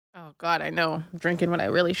Oh, God, I know. I'm drinking what I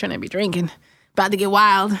really shouldn't be drinking. About to get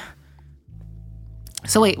wild.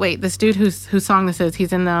 So wait. This dude whose song this is,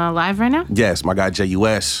 he's in the live right now? Yes, my guy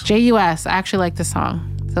J.U.S. J.U.S. I actually like this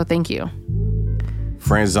song. So thank you.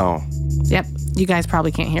 Friend Zone. Yep. You guys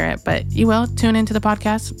probably can't hear it, but you will. Tune into the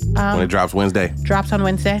podcast. When it drops Wednesday. Drops on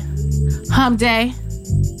Wednesday. Hump Day.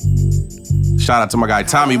 Shout out to my guy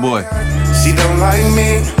Tommy Boy. She don't like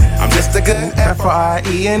me. I'm just a good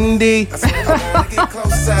F-R-I-E-N-D. I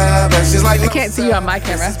can't see you on my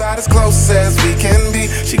camera. It's about as close as we can be.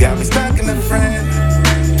 She got me stuck in the friend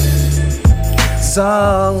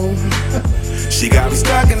zone. She got me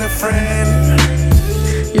stuck in the friend.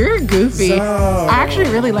 You're goofy. I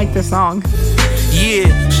actually really like this song.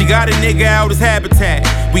 Yeah, she got a nigga out his habitat.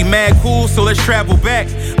 We mad cool, so let's travel back.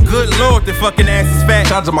 Good Lord, the fucking ass is fat.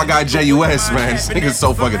 Shout out to my guy J.U.S., man. This nigga's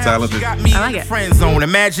so fucking talented. I like it. Friend zone,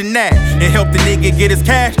 imagine that. And help the nigga get his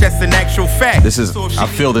cash, that's an actual fact. I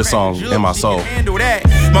feel this song in my soul. Handle that.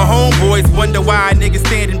 My homeboys wonder why a nigga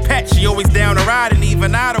standing pat. She always down to ride, and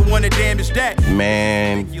even I don't wanna damage that.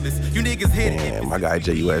 Man, You niggas hit it. my guy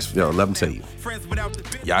J.U.S. Yo, let me tell you.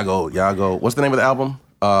 Y'all go. What's the name of the album?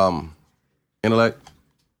 Intellect?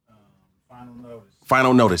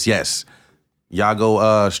 Final Notice, yes. Y'all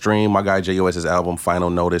go stream my guy J.U.S.'s album, Final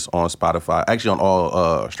Notice, on Spotify. Actually, on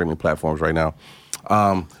all streaming platforms right now.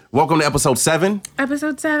 Welcome to episode 7.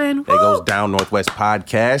 Episode 7. It goes Down Northwest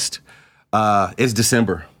podcast. It's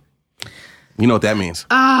December. You know what that means.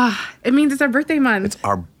 It means it's our birthday month. It's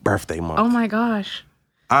our birthday month. Oh my gosh.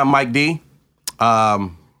 I'm Mike D.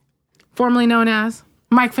 Formerly known as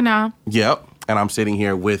Mike Fanal. Yep. And I'm sitting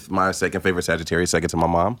here with my second favorite Sagittarius, second to my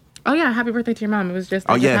mom. Oh yeah, happy birthday to your mom. It was just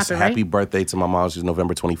Oh yes, happened, happy right? birthday to my mom. She's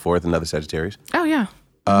November 24th, another Sagittarius. Oh yeah.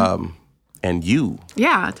 And you.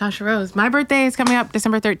 Yeah, Tasha Rose. My birthday is coming up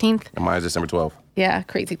December 13th. And mine is December 12th. Yeah,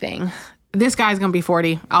 crazy thing. This guy's gonna be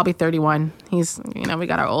 40. I'll be 31. He's, we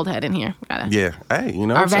got our old head in here. Yeah. Hey, you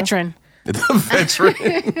know. Our veteran. The veteran.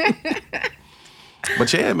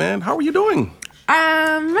 But yeah, man, how are you doing?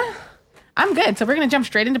 I'm good. So we're gonna jump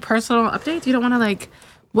straight into personal updates. You don't want to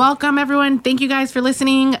welcome everyone. Thank you guys for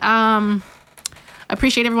listening. I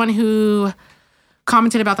appreciate everyone who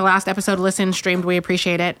commented about the last episode, listened, streamed. We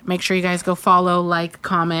appreciate it. Make sure you guys go follow, like,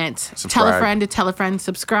 comment, subscribe. tell a friend,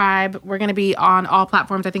 subscribe. We're gonna be on all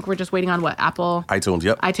platforms. I think we're just waiting on Apple, iTunes.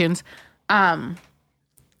 Yep. iTunes.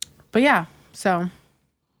 But yeah. So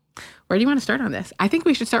where do you want to start on this? I think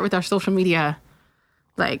we should start with our social media.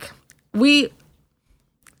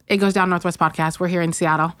 It goes Down Northwest podcast. We're here in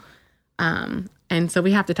Seattle. And so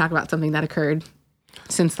we have to talk about something that occurred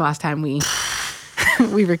since the last time we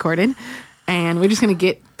recorded. And we're just going to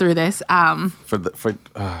get through this. And so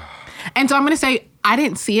I'm going to say, I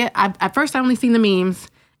didn't see it. At first, I only seen the memes.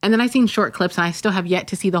 And then I seen short clips, and I still have yet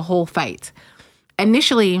to see the whole fight.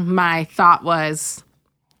 Initially, my thought was,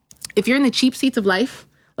 if you're in the cheap seats of life,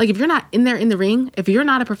 if you're not in there in the ring, if you're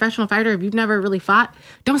not a professional fighter, if you've never really fought,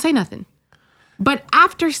 don't say nothing. But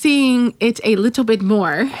after seeing it a little bit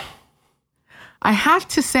more, I have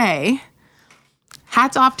to say,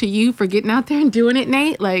 hats off to you for getting out there and doing it,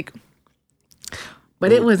 Nate.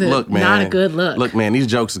 But it was not a good look. Look, man, these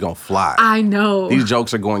jokes are going to fly. I know. These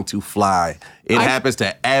jokes are going to fly. It happens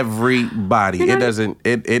to everybody. It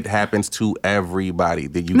happens to everybody. It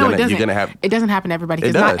doesn't. It doesn't happen to everybody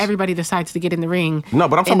because not everybody decides to get in the ring. No,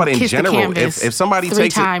 but I'm talking about in general. If somebody three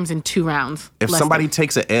times in 2 rounds. If somebody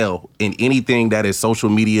takes an L in anything that is social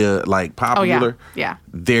media popular,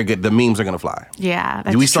 they're good. The memes are gonna fly. Yeah,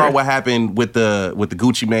 that's we saw what happened with the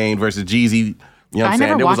Gucci Mane versus Jeezy. You know what I'm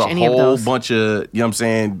saying? There was a whole bunch of, you know what I'm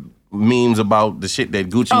saying, memes about the shit that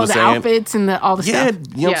Gucci was saying. Oh, the outfits and all the stuff.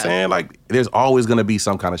 You know what I'm saying? There's always going to be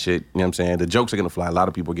some kind of shit. You know what I'm saying? The jokes are going to fly. A lot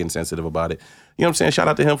of people are getting sensitive about it. You know what I'm saying? Shout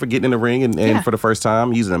out to him for getting in the ring and for the first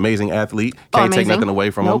time. He's an amazing athlete. Can't take nothing away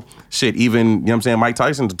from him. Shit, even, you know what I'm saying, Mike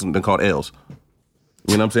Tyson been called L's.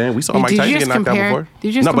 You know what I'm saying? We saw Mike Tyson get knocked out before.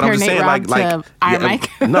 Did you just compare Nate Robb to Iron Mike?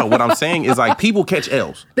 No, what I'm saying is people catch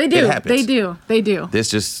L's. They do. It happens. They do. This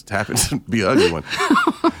just happens to be an ugly one.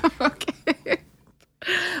 Okay.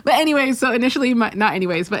 But anyway, so initially my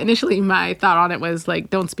thought on it was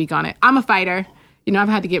don't speak on it. I'm a fighter. I've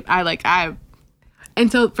had to get,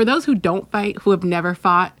 and so for those who don't fight, who have never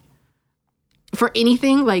fought for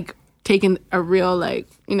anything, taking a real,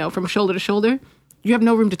 from shoulder to shoulder, you have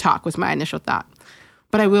no room to talk was my initial thought.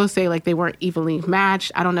 But I will say, they weren't evenly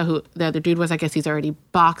matched. I don't know who the other dude was. I guess he's already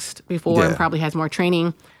boxed before and probably has more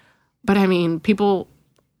training. But I mean, people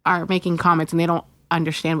are making comments and they don't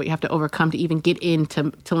understand what you have to overcome to even get in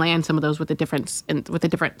to land some of those with the different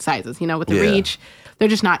sizes. With the reach, they're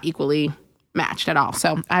just not equally matched at all.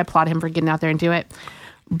 So I applaud him for getting out there and do it.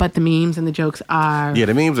 But the memes and the jokes are... Yeah,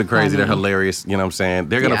 the memes are crazy. funny. They're hilarious. You know what I'm saying?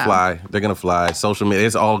 They're going to fly. They're going to fly. Social media,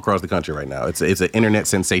 it's all across the country right now. It's an internet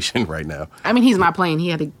sensation right now. I mean, he's not playing. He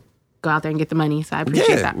had to go out there and get the money, so I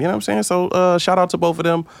appreciate that. You know what I'm saying? So shout out to both of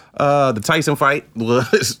them. The Tyson fight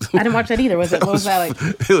was... I didn't watch that either. What was that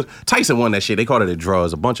like? Tyson won that shit. They called it a draw. It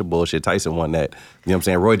was a bunch of bullshit. Tyson won that. You know what I'm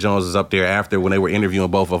saying? Roy Jones was up there after when they were interviewing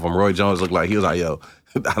both of them. Roy Jones looked like, he was like, yo,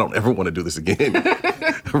 I don't ever want to do this again.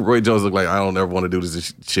 Roy Jones looked like, I don't ever want to do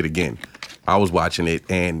this shit again. I was watching it,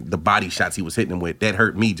 and the body shots he was hitting him with, that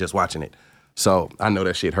hurt me just watching it. So I know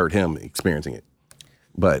that shit hurt him experiencing it.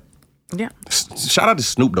 But Yeah. Shout out to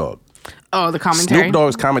Snoop Dogg. Oh, the commentary. Snoop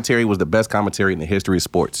Dogg's commentary was the best commentary in the history of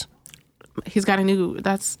sports. He's got a new.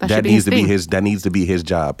 That needs to be his. That needs to be his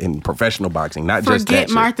job in professional boxing, not just that shit. Forget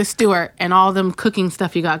Martha Stewart and all them cooking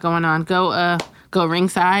stuff you got going on. Go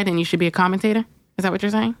ringside, and you should be a commentator. Is that what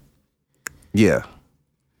you're saying? Yeah.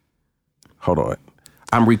 Hold on.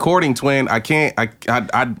 I'm recording, twin. I can't.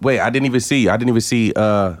 Wait. I didn't even see.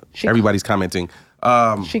 Everybody's commenting.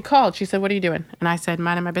 She called. She said, "What are you doing?" And I said,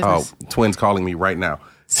 "Minding my business." Oh, twin's calling me right now.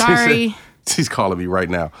 Sorry. She's calling me right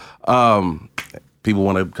now. People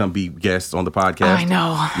want to come be guests on the podcast. I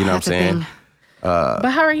know. You know what I'm saying? But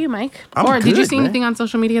how are you, Mike? I'm did you good, see man. anything on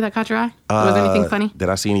social media that caught your eye? Was there anything funny? Did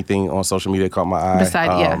I see anything on social media that caught my eye? Is there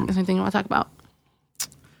anything you want to talk about?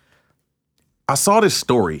 I saw this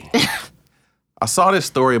story.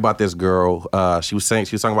 About this girl. She was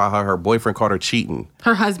talking about how her boyfriend caught her cheating.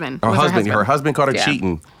 Her husband. Her husband caught her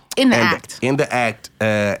cheating. In the act.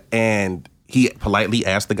 And he politely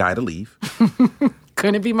asked the guy to leave.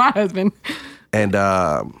 Couldn't be my husband. And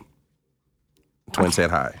Twin said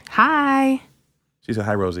hi. Hi. She said,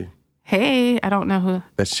 hi, Rosie. Hey, I don't know who.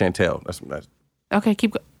 That's Chantel. That's okay,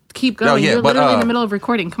 keep going. No, yeah, You're literally in the middle of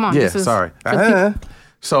recording. Come on. Yeah, sorry.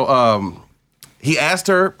 So he asked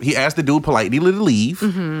the dude politely to leave.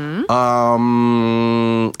 Mm-hmm.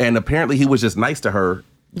 And apparently he was just nice to her.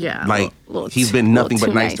 Yeah. Like, he's been nothing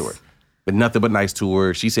but nice to her. Been nothing but nice to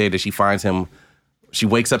her. She said that she finds him, she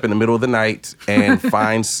wakes up in the middle of the night and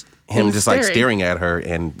finds him just like staring at her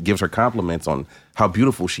and gives her compliments on how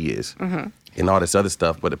beautiful she is and all this other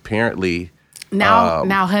stuff. But apparently...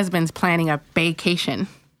 Now husband's planning a vacation.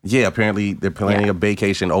 Yeah, apparently they're planning a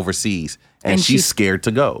vacation overseas. And she's scared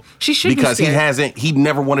to go. She should be scared. Because he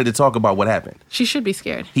never wanted to talk about what happened. She should be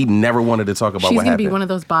scared. He never wanted to talk about what happened. She's going to be one of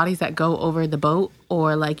those bodies that go over the boat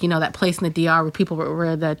or like, you know, that place in the DR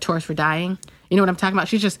where the tourists were dying. You know what I'm talking about?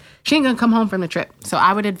 She ain't going to come home from the trip. So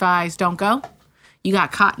I would advise don't go. You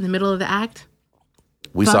got caught in the middle of the act.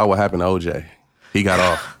 We saw what happened to OJ. He got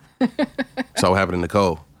off. Saw what happened to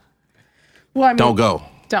Nicole. Well, I mean, don't go.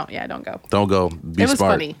 Don't go. Don't go. Be smart. It was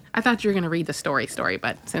funny. I thought you were going to read the story,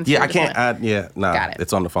 but since I can't. Got it.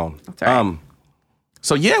 It's on the phone. That's all right.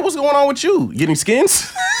 So what's going on with you? Getting skins?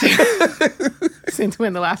 Since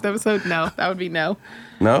when, the last episode? No, that would be no.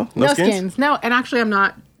 No skins. No, and actually,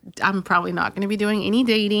 I'm probably not going to be doing any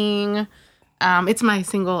dating. It's my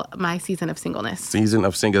season of singleness.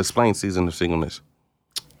 Explain season of singleness.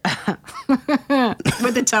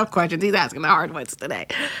 With the tough questions, he's asking the hard ones today.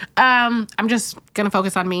 I'm just gonna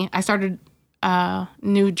focus on me. I started a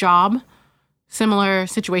new job, similar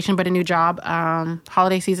situation, but a new job.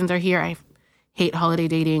 Holiday seasons are here. I hate holiday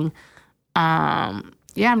dating. I'm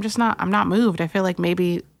not moved. I feel like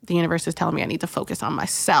maybe the universe is telling me I need to focus on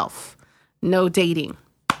myself. No dating,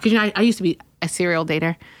 because I used to be a serial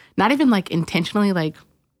dater, not even like intentionally like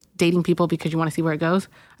dating people because you want to see where it goes.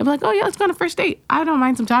 I'd be like, oh yeah, let's go on a first date. I don't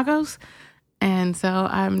mind some tacos. And so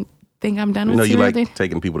I think I'm done with you like dating.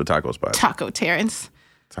 taking people to taco spots. Taco Terrence.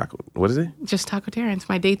 What is it? Just Taco Terrence.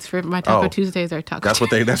 My dates for my Taco Tuesdays are Taco.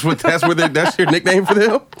 That's your nickname for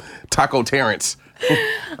them? Taco Terrence.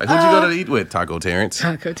 Like, who'd you go to eat with? Taco Terrence.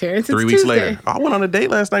 Taco Terrence. 3 weeks later. I went on a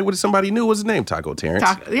date last night with somebody new. What's his name? Taco Terrence.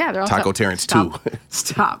 They're all Taco Terrence 2.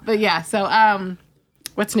 Stop. But yeah, so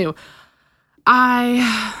what's new?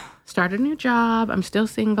 I started a new job. I'm still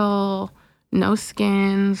single. No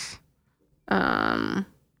skins. Yeah.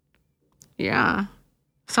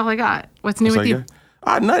 That's all I got. What's new with you?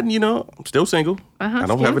 Nothing, I'm still single. I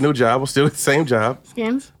don't have a new job. I'm still at the same job.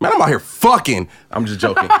 Skins? Man, I'm out here fucking. I'm just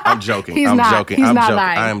joking. I'm joking. He's I'm not. joking. He's I'm not joking.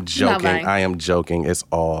 lying. I am He's joking. not lying. I am joking. It's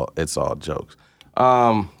all jokes.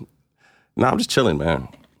 I'm just chilling, man.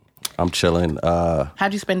 I'm chilling.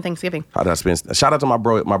 How'd you spend Thanksgiving? How did I spend? Shout out to my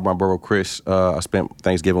bro Chris. I spent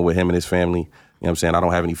Thanksgiving with him and his family. You know what I'm saying? I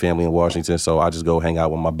don't have any family in Washington, so I just go hang out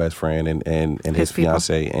with my best friend and his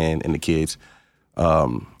fiance and the kids.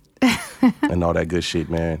 And all that good shit,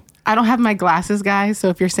 man. I don't have my glasses, guys. So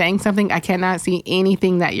if you're saying something, I cannot see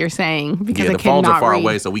anything that you're saying because I cannot read. The phones are far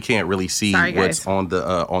away, so we can't really see what's on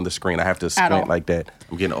the screen. I have to squint like that.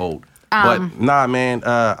 I'm getting old. But nah, man,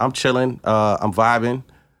 I'm chilling. I'm vibing.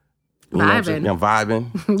 Vibing. I'm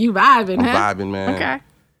vibing. You vibing, I'm huh? vibing, man. Okay.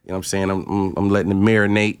 You know what I'm saying? I'm letting it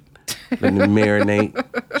marinate. Letting it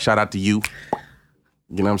marinate. Shout out to you.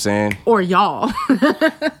 You know what I'm saying? Or y'all.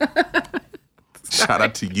 Shout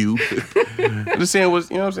out to you. I'm just saying,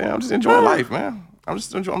 you know what I'm saying? I'm just enjoying life, man. I'm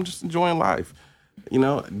just enjoying life. You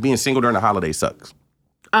know, being single during the holiday sucks.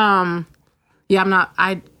 Yeah,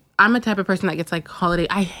 I'm a type of person that gets like holiday.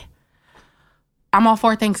 I'm all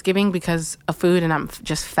for Thanksgiving because of food and I'm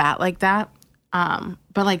just fat like that.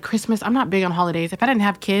 But like Christmas, I'm not big on holidays. If I didn't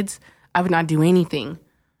have kids, I would not do anything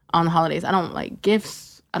on the holidays. I don't like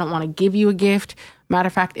gifts. I don't want to give you a gift. Matter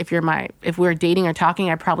of fact, if we're dating or talking,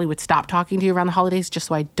 I probably would stop talking to you around the holidays just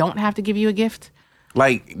so I don't have to give you a gift.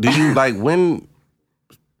 Like, do you like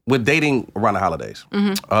with dating around the holidays?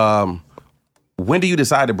 Mm-hmm. When do you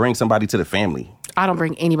decide to bring somebody to the family? I don't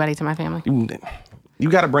bring anybody to my family. You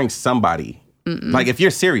got to bring somebody. Mm-mm. Like, if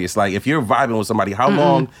you're serious, like if you're vibing with somebody, how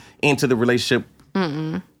long into the relationship?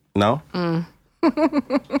 Mm-mm. No.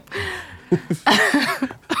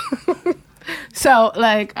 So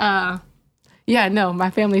like, yeah, no, my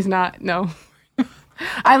family's not. No.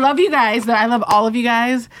 I love you guys. I love all of you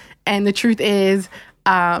guys. And the truth is,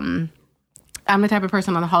 I'm the type of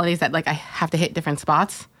person on the holidays that like I have to hit different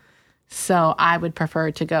spots. So I would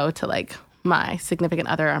prefer to go to like my significant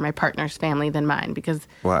other or my partner's family than mine because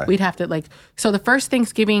we'd have to like. So the first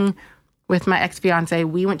Thanksgiving with my ex-fiance,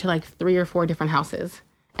 we went to like 3 or 4 different houses,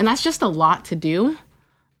 and that's just a lot to do.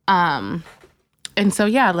 And so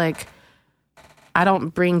yeah, like I don't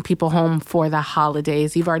bring people home for the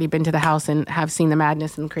holidays. You've already been to the house and have seen the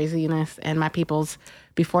madness and craziness and my people's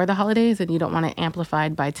before the holidays, and you don't want it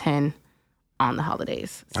amplified by 10 on the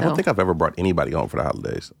holidays. So, I don't think I've ever brought anybody home for the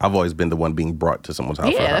holidays. I've always been the one being brought to someone's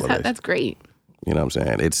house for the holidays. That's great. You know what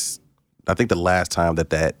I'm saying? I think the last time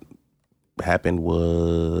that happened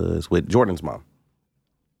was with Jordan's mom.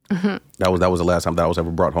 Mm-hmm. That was the last time that I was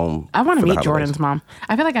ever brought home. I want to meet Jordan's mom.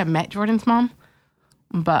 I feel like I met Jordan's mom,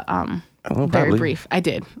 but very brief. I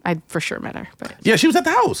did. I for sure met her. But yeah, she was at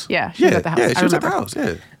the house. Yeah, she was at the house. Yeah, she was at the house.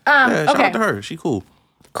 Yeah. Shout out to her. She cool.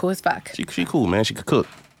 Cool as fuck. She cool, man. She could cook.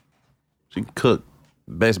 She can cook.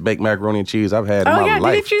 Best baked macaroni and cheese I've had in my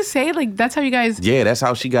life. Didn't you say like that's how you guys? Yeah, that's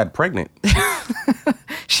how she got pregnant.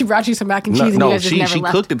 She brought you some mac and cheese. No, she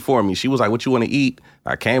cooked it for me. She was like, "What you want to eat?"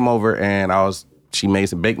 I came over and she made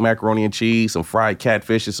some baked macaroni and cheese, some fried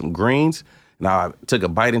catfish, and some greens. Now I took a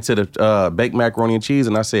bite into the baked macaroni and cheese,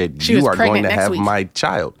 and I said, "You are going to have my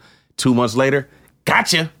child." 2 months later,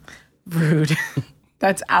 gotcha. Rude.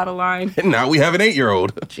 That's out of line. And now we have an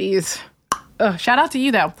 8-year-old. Jeez. Shout out to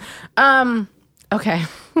you though. Okay.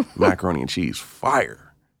 Macaroni and cheese,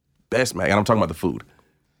 fire. Best mac. And I'm talking about the food.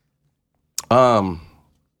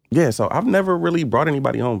 Yeah, so I've never really brought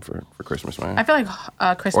anybody home for Christmas, man. I feel like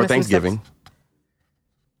Christmas or Thanksgiving.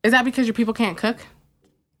 Is that because your people can't cook?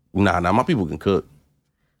 Nah, my people can cook.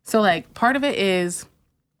 So like part of it is,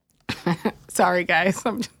 sorry guys,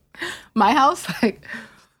 my house, like,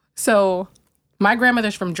 so my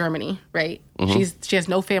grandmother's from Germany, right? Mm-hmm. She has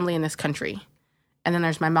no family in this country. And then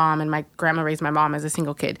there's my mom, and my grandma raised my mom as a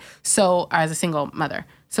single kid. So, as a single mother.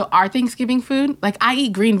 So, our Thanksgiving food, like, I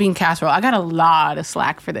eat green bean casserole. I got a lot of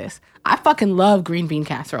slack for this. I fucking love green bean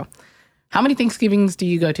casserole. How many Thanksgivings do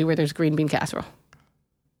you go to where there's green bean casserole?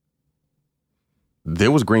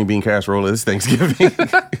 There was green bean casserole this Thanksgiving.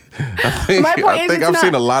 I think I've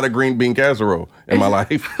seen a lot of green bean casserole in my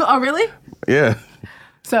life. Oh, really? Yeah.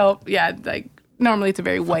 So, yeah, like, normally it's a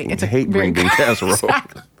very white. I hate green bean casserole.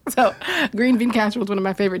 Exactly. So, green bean casserole is one of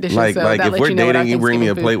my favorite dishes. Like that if we're dating, you bring me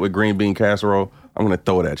a food. plate with green bean casserole, I'm going to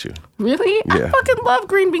throw it at you. Really? Yeah. I fucking love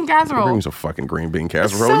green bean casserole. Bring me some fucking green bean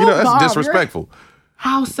casserole. So that's bomb. disrespectful.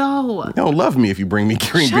 How so? You don't love me if you bring me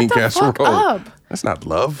green bean casserole. Fuck up. That's not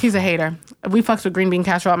love. He's a hater. We fucks with green bean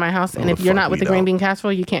casserole at my house, and if you're not with the green bean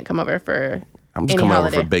casserole, you can't come over for I'm just coming over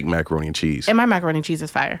for baked macaroni and cheese. And my macaroni and cheese is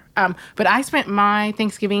fire. But I spent my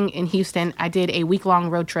Thanksgiving in Houston. I did a week-long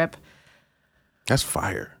road trip. That's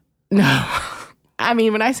fire. No. I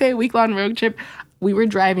mean, when I say a week-long road trip, we were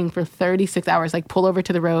driving for 36 hours, like pull over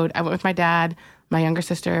to the road. I went with my dad, my younger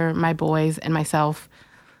sister, my boys, and myself.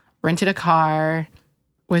 Rented a car,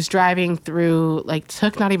 was driving through, like,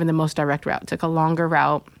 took not even the most direct route, took a longer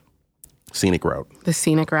route. Scenic route. The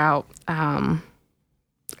scenic route.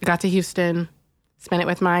 Got to Houston, spent it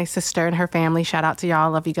with my sister and her family. Shout out to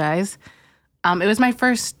y'all. Love you guys. It was my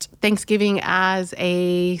first Thanksgiving as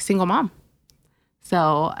a single mom.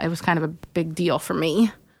 So it was kind of a big deal for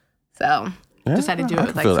me. So decided to do it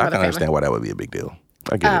with like some I other can understand family. why that would be a big deal.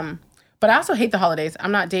 I get it. But I also hate the holidays.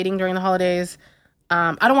 I'm not dating during the holidays.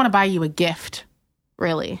 I don't want to buy you a gift,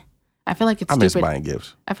 really. I feel like it's stupid. I miss buying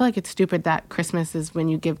gifts. I feel like it's stupid that Christmas is when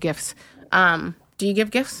you give gifts. Do you give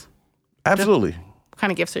gifts? Absolutely. What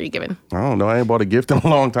kind of gifts are you giving? I don't know. I ain't bought a gift in a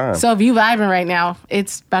long time. So if you vibing right now,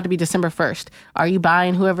 it's about to be December 1st. Are you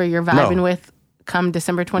buying whoever you're vibing with come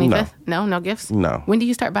December 25th? No gifts? No. When do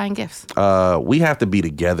you start buying gifts? We have to be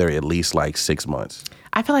together at least like 6 months.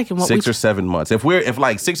 I feel like in what 6 or 7 months. If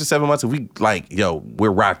like 6 or 7 months, if we like, we're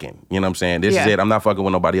rocking. You know what I'm saying? This is it. I'm not fucking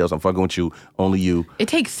with nobody else. I'm fucking with you. Only you. It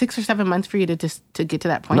takes 6 or 7 months for you to get to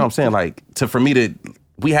that point. No, I'm saying like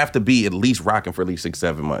we have to be at least rocking for at least 6,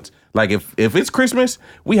 7 months. Like if it's Christmas,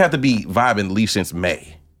 we have to be vibing at least since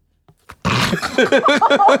May.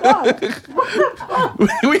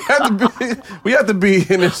 we have to be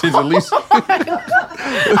in this shit at least.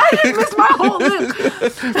 I just missed my whole lip.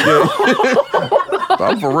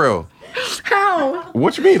 I'm for real. How?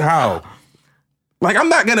 What you mean how? Like I'm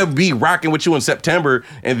not gonna be rocking with you in September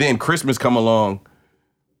and then Christmas come along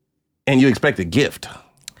and you expect a gift.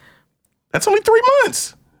 That's only 3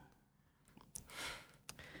 months.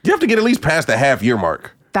 You have to get at least past the half year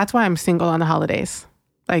mark. That's why I'm single on the holidays.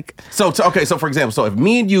 Like so for example, so if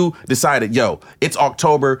me and you decided, it's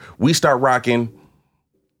October, we start rocking.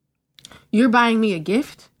 You're buying me a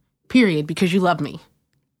gift, period, because you love me.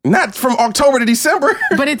 Not from October to December.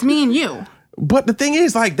 But it's me and you. But the thing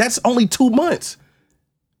is, like, that's only 2 months.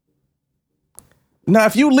 Now,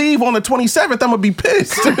 if you leave on the 27th, I'm gonna be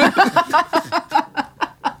pissed.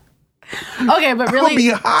 Okay, but really, I'm gonna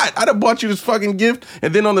be hot. I done bought you this fucking gift,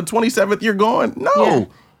 and then on the 27th, you're gone. No. Yeah.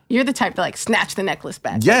 You're the type to like snatch the necklace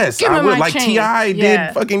back. Yes, Give I me would. my Like chain. T.I.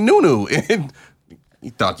 did fucking Nunu. And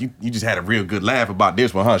you thought you just had a real good laugh about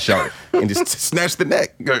this one, huh, shorty? And just snatched the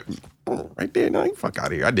neck. Right there. No, you fuck out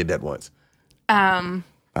of here. I did that once. I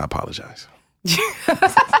apologize.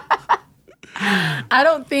 I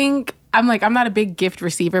don't think I'm not a big gift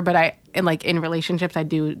receiver, but in relationships I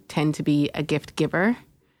do tend to be a gift giver.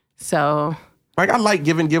 So like I like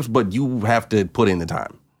giving gifts, but you have to put in the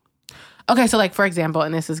time. Okay, so like for example,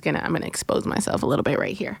 and I'm gonna expose myself a little bit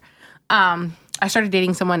right here. I started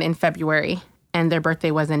dating someone in February and their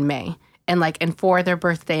birthday was in May. And for their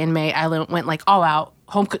birthday in May, I went like all out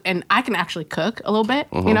home cook, and I can actually cook a little bit,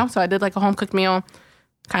 so I did like a home cooked meal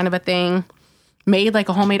kind of a thing, made like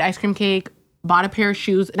a homemade ice cream cake, bought a pair of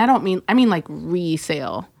shoes, and I mean like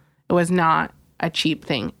resale. It was not a cheap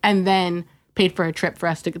thing. And then paid for a trip for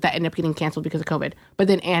us that ended up getting canceled because of COVID. But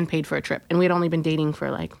then Anne paid for a trip, and we'd only been dating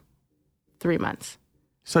for like 3 months.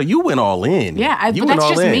 So you went all in. Yeah, but that's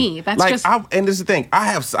just me. That's like, just. And this is the thing.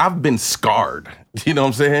 I've been scarred. You know what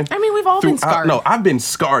I'm saying? I mean, we've all been scarred. I've been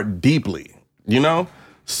scarred deeply. You know,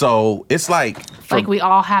 so it's like we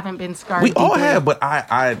all haven't been scarred. We all have, but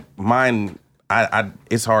mine.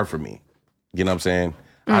 It's hard for me. You know what I'm saying?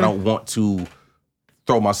 I don't want to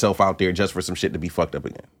throw myself out there just for some shit to be fucked up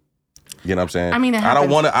again. You know what I'm saying? I mean, I don't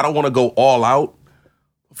want to go all out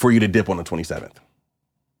for you to dip on the 27th.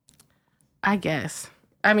 I guess.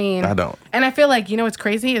 I mean, I don't. And I feel like, what's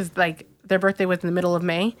crazy is like their birthday was in the middle of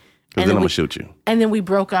May. Because then I'm going to shoot you. And then we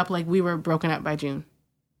broke up, like we were broken up by June.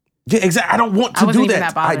 Yeah, exactly. I don't want to do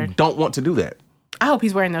that. I don't want to do that. I hope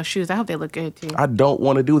he's wearing those shoes. I hope they look good too. I don't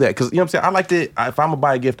want to do that. Because, you know what I'm saying? I like to, if I'm going to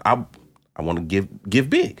buy a gift, I want to give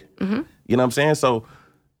big. Mm-hmm. You know what I'm saying? So,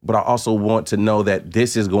 but I also want to know that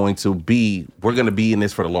this is going to be, we're going to be in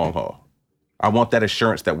this for the long haul. I want that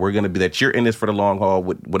assurance that we're going to be, that you're in this for the long haul.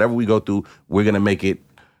 Whatever we go through, we're going to make it.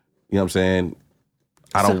 You know what I'm saying?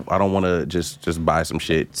 I don't want to just buy some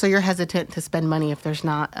shit. So you're hesitant to spend money if there's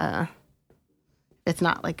not it's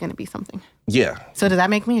not like going to be something. Yeah. So does that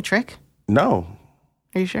make me a trick? No.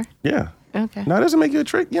 Are you sure? Yeah. Okay. No, it doesn't make you a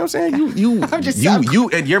trick. You know what I'm saying? You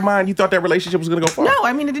in your mind, you thought that relationship was going to go far. No,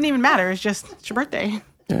 I mean, it didn't even matter. It's just, it's your birthday.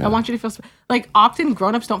 Yeah. I want you to feel, often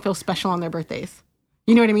grown-ups don't feel special on their birthdays.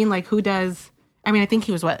 You know what I mean? Like, who does, I mean, I think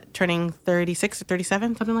he was turning 36 or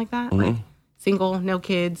 37, something like that? Mm-hmm. Like, single, no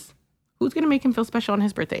kids. Who's going to make him feel special on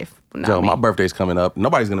his birthday? So my birthday's coming up.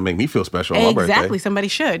 Nobody's going to make me feel special on my birthday. Exactly. Somebody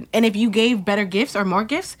should. And if you gave better gifts or more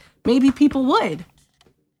gifts, maybe people would.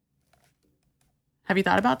 Have you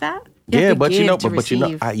thought about that? Yeah, but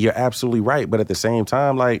you're absolutely right. But at the same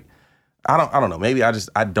time, like, I don't know. Maybe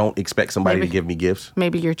I don't expect somebody to give me gifts.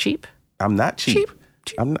 Maybe you're cheap. I'm not cheap.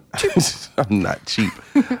 I'm not. Cheap. I'm not cheap.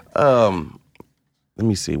 Let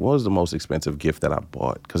me see. What was the most expensive gift that I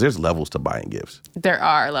bought? Because there's levels to buying gifts. There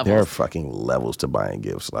are levels. There are fucking levels to buying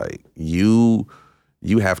gifts. Like you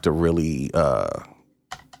have to really.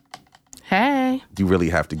 Hey. You really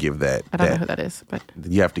have to give that. I don't know who that is, but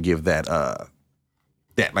you have to give that.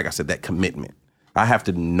 that, like I said, that commitment. I have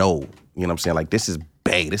to know, you know what I'm saying? Like, this is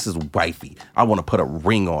bae, this is wifey. I want to put a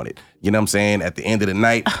ring on it. You know what I'm saying? At the end of the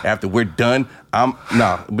night, after we're done, but you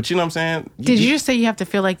know what I'm saying? Did you just say you have to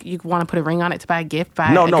feel like you want to put a ring on it to buy a gift?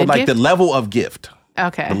 No, like the level of gift.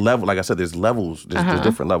 Okay. The level, like I said, there's levels. There's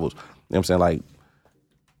different levels. You know what I'm saying? Like,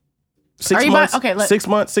 6 months. Okay, 6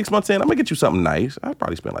 months. 6 months in, I'm gonna get you something nice. I'd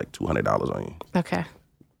probably spend like $200 on you. Okay.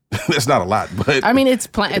 That's not a lot, but I mean, it's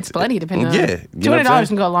plenty depending on. Yeah, $200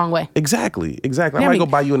 can go a long way. Exactly. I might go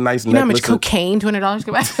buy you a nice necklace. You know how much cocaine $200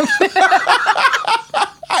 can buy?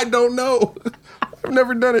 I don't know. I've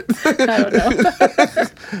never done it. I don't know.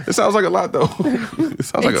 It sounds like a lot, though.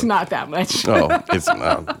 It's not that much. Oh, it's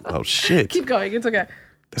not. Oh, shit. Keep going. It's okay.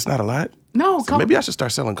 That's not a lot? No, so maybe I should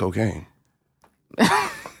start selling cocaine.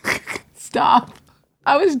 Stop.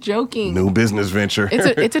 I was joking. New business venture.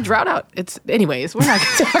 It's a drought out. Anyways, we're not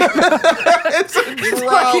going to talk about it. It's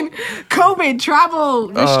fucking COVID travel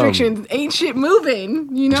restrictions. Ain't shit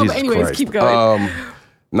moving, you know? Jesus but anyways, Christ. Keep going.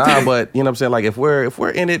 But you know what I'm saying? Like, if we're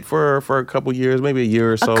in it for a couple years, maybe a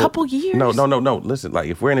year or so. A couple years? No. Listen, like,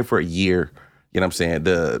 if we're in it for a year, you know what I'm saying?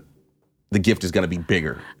 The gift is going to be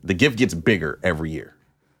bigger. The gift gets bigger every year.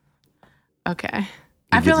 Okay.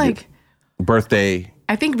 I feel like birthday.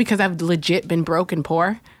 I think because I've legit been broke and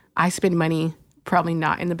poor, I spend money probably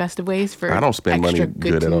not in the best of ways for I don't spend money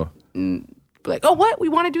good at all. Like, oh, what? We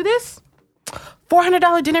want to do this?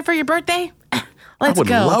 $400 dinner for your birthday? Let's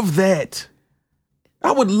go. I would love that.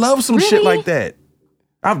 I would love some shit like that.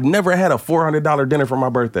 I've never had a $400 dinner for my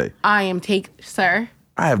birthday. Sir.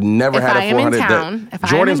 I have never had a $400.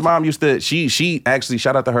 Jordan's mom used to. She actually,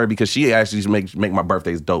 shout out to her, because she actually used to make my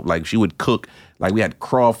birthdays dope. Like, she would cook. Like, we had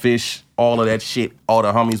crawfish, all of that shit. All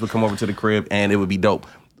the homies would come over to the crib, and it would be dope.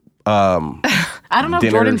 I don't know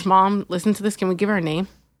if Jordan's mom listens to this. Can we give her a name?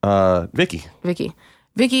 Vicky.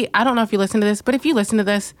 Vicky, I don't know if you listen to this, but if you listen to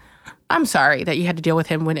this, I'm sorry that you had to deal with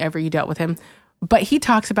him whenever you dealt with him. But he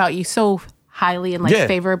talks about you so highly and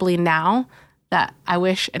favorably now that I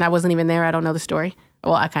wish, and I wasn't even there. I don't know the story.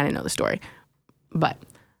 Well, I kind of know the story, but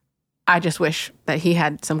I just wish that he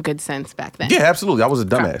had some good sense back then. Yeah, absolutely. I was a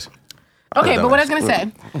dumbass. Okay, but what I was going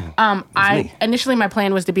to say, initially my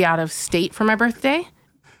plan was to be out of state for my birthday.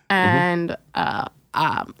 And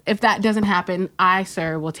if that doesn't happen, I,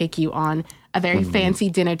 sir, will take you on a very fancy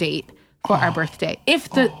dinner date for our birthday. If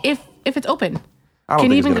it's open. I don't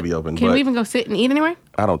think it's going to be open. Can we even go sit and eat anywhere?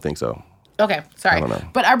 I don't think so. Okay, sorry. I don't know.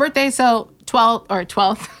 But our birthday, so 12th,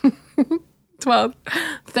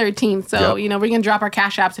 13th. So, we're going to drop our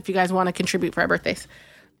cash apps if you guys want to contribute for our birthdays.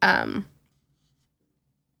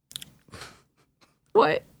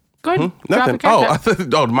 What? Go ahead. Nothing.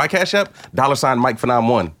 My cash app, $ Mike Phenom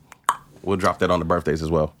 1. We'll drop that on the birthdays as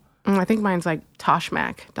well. I think mine's like Tosh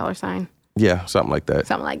Mac, $. Yeah, something like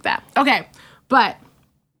that. Okay, but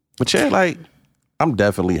yeah, like, I'm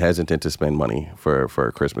definitely hesitant to spend money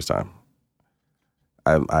for Christmas time.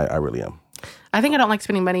 I really am. I think I don't like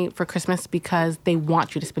spending money for Christmas because they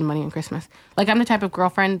want you to spend money on Christmas. Like, I'm the type of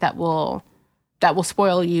girlfriend that will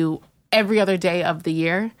spoil you every other day of the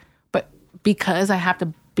year, but because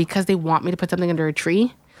they want me to put something under a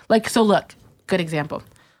tree. Like, so look, good example.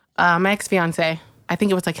 My ex-fiance, I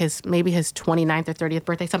think it was like his 29th or 30th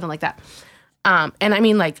birthday, something like that. And I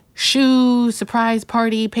mean, like, shoes, surprise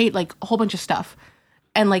party, paid, like, a whole bunch of stuff.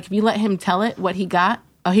 And, like, if you let him tell it what he got,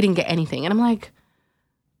 he didn't get anything. And I'm like,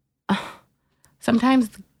 sometimes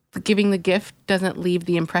giving the gift doesn't leave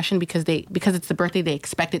the impression because it's the birthday, they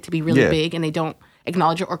expect it to be really big and they don't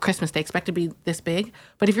acknowledge it, or Christmas, they expect it to be this big.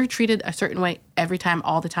 But if you're treated a certain way every time,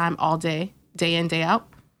 all the time, all day, day in, day out,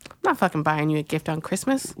 I'm not fucking buying you a gift on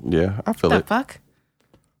Christmas. Yeah, I feel it. The fuck?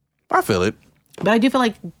 I feel it. But I do feel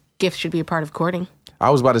like gifts should be a part of courting. I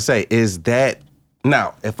was about to say,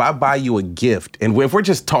 now, if I buy you a gift, and if we're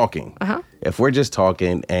just talking,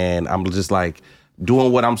 and I'm just like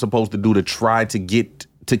doing what I'm supposed to do to try to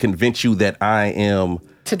convince you that I am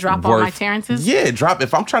to drop all my Terrences? Yeah,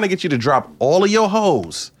 if I'm trying to get you to drop all of your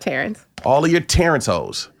hoes. Terrence. All of your Terrence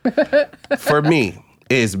hoes. For me,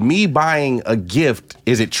 is me buying a gift,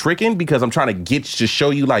 is it tricking because I'm trying to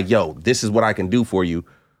show you like, yo, this is what I can do for you?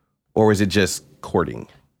 Or is it just courting?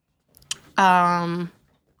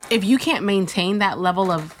 If you can't maintain that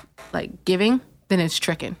level of like giving, then it's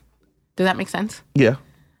tricking. Does that make sense? Yeah.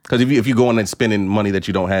 Because if you go in and spending money that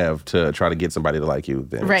you don't have to try to get somebody to like you,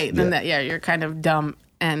 then you're kind of dumb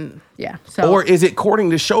and yeah. So, or is it courting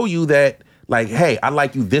to show you that like, hey, I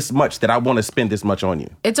like you this much that I want to spend this much on you?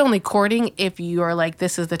 It's only courting if you're like,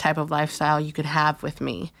 this is the type of lifestyle you could have with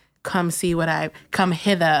me. Come see come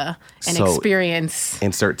hither and experience.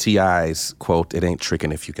 Insert T.I.'s quote, it ain't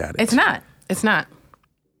tricking if you got it. It's not.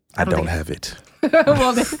 I don't have it.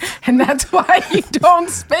 Well, and that's why you don't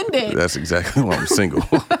spend it. That's exactly why I'm single.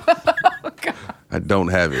 I don't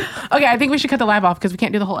have it. Okay, I think we should cut the live off because we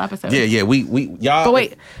can't do the whole episode. Yeah, we y'all. But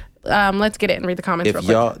wait, let's get it and read the comments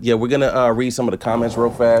real quick. We're gonna read some of the comments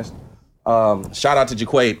real fast. Shout out to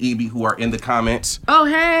Jaquay and Evie who are in the comments. Oh,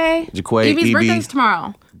 hey. Jaquay, Evie's birthday's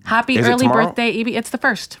tomorrow. Happy early birthday, Evie. It's the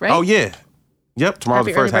 1st, right? Oh, yeah. Yep, tomorrow's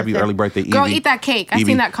the 1st. Happy early birthday, Evie. Girl, eat that cake. I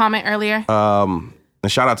seen that comment earlier.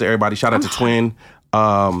 And shout out to everybody. Shout out to Twin.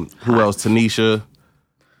 Who else? Tanisha,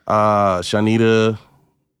 Shanita,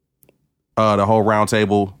 the whole round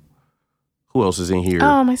table. Who else is in here?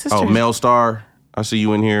 Oh, my sister. Oh, Mel Star. I see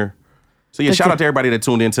you in here. So yeah, shout out to everybody that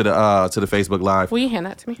tuned into the Facebook Live. Will you hand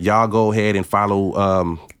that to me? Y'all go ahead and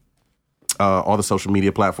follow all the social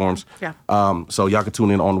media platforms. Yeah. So y'all can tune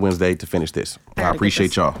in on Wednesday to finish this. I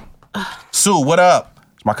appreciate y'all. Sue, what up?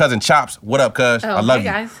 It's my cousin Chops. What up, cuz? I love you.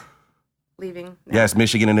 Guys. Leaving. Now. Yes,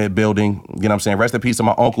 Michigan in that building. You know what I'm saying? Rest in peace to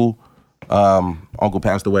my uncle. Uncle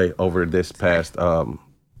passed away over this past,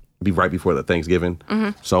 right before the Thanksgiving.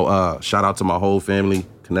 Mm-hmm. So shout out to my whole family,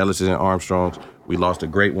 Canellis and Armstrongs. We lost a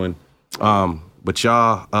great one. But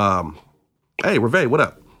y'all, hey, Reve, what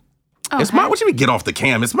up? Oh, it's my, what you mean get off the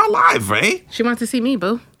cam? It's my live, Ray. She wants to see me,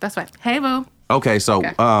 boo. That's right. Hey, boo. Okay, so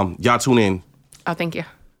y'all tune in. Oh, thank you.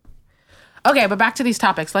 Okay, but back to these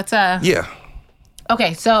topics. Let's Yeah.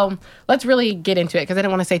 Okay, so let's really get into it because I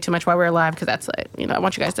didn't want to say too much while we were live because that's I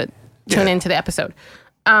want you guys to tune into the episode.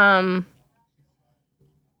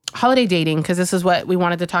 Holiday dating, because this is what we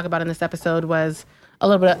wanted to talk about in this episode, was a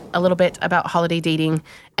little bit about holiday dating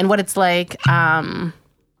and what it's like. I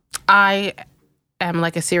am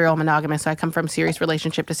like a serial monogamous, so I come from serious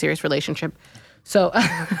relationship to serious relationship. So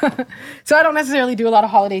so I don't necessarily do a lot of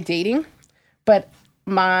holiday dating, but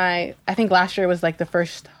I think last year was like the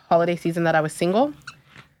first holiday season that I was single,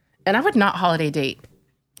 and I would not holiday date.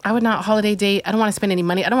 I don't want to spend any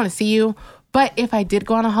money. I don't want to see you. But if I did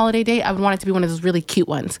go on a holiday date, I would want it to be one of those really cute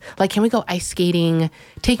ones. Like, can we go ice skating?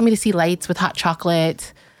 Take me to see lights with hot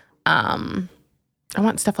chocolate. I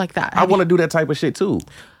want stuff like that. I want to do that type of shit too.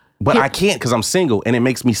 But I can't because I'm single and it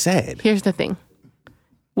makes me sad. Here's the thing.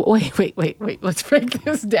 Wait. Let's break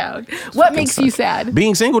this down. What makes you sad?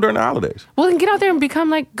 Being single during the holidays. Well, then get out there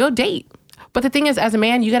and go date. But the thing is, as a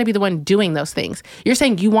man, you got to be the one doing those things. You're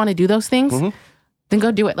saying you want to do those things? Mm-hmm. Then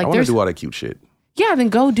go do it. Like, I want to do all that cute shit. Yeah, then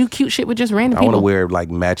go do cute shit with just random people. I want to wear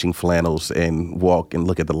like matching flannels and walk and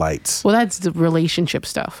look at the lights. Well, that's the relationship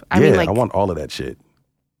stuff. I want all of that shit.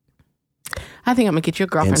 I think I'm gonna get you a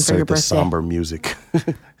girlfriend for your birthday. Insert the somber music.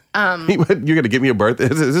 You're gonna give me a birthday?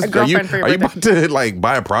 Is this, are you about to like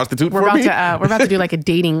buy a prostitute for me? We're about to do like a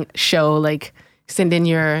dating show. Like send in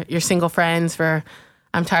your single friends for.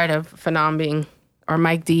 I'm tired of Phenom being or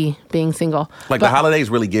Mike D being single. The holidays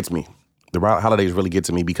really gets me. The holidays really get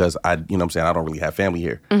to me because I don't really have family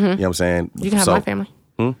here. Mm-hmm. You know what I'm saying? You can have my family.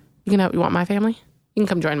 You want my family? You can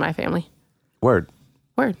come join my family. Word.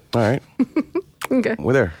 All right. Okay.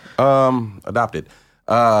 We're there. Adopted.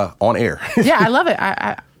 On air. Yeah, I love it.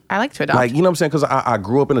 I like to adopt. Like, you know what I'm saying? Because I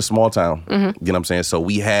grew up in a small town. Mm-hmm. You know what I'm saying? So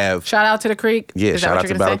we have... Shout out to the Creek. Yeah, shout out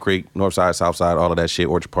to Battle Creek, North Side, South Side, all of that shit,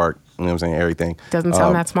 Orchard Park. You know what I'm saying? Everything. Doesn't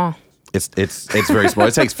sound that small. It's very small.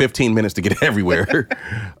 It takes 15 minutes to get everywhere.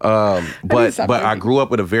 But I grew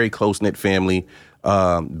up with a very close-knit family,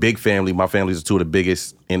 big family. My family's two of the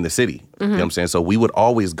biggest in the city. Mm-hmm. You know what I'm saying? So we would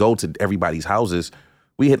always go to everybody's houses.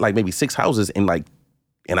 We hit like maybe 6 houses in like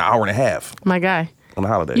an hour and a half. My guy. On the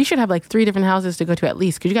holiday. You should have like 3 different houses to go to at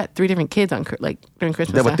least because you got 3 different kids on during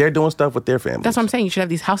Christmas. Yeah, but they're doing stuff with their families. That's what I'm saying. You should have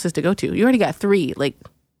these houses to go to. You already got 3.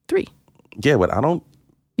 Yeah, but I don't.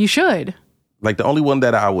 You should. Like the only one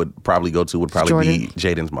that I would probably go to would probably be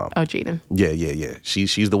Jaden's mom. Oh, Jaden. Yeah.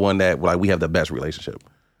 She's the one that we have the best relationship.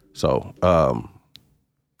 So,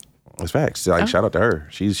 it's facts. Like shout out to her.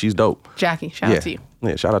 She's dope. Jackie, shout out to you.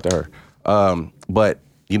 Yeah, shout out to her. But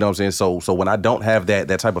you know what I'm saying? So when I don't have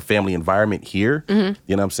that type of family environment here, you know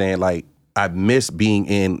what I'm saying? Like I miss being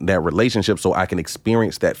in that relationship so I can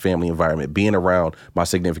experience that family environment, being around my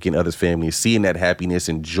significant other's family, seeing that happiness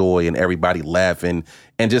and joy and everybody laughing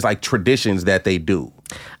and just like traditions that they do.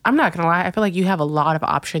 I'm not going to lie. I feel like you have a lot of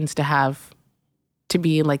options to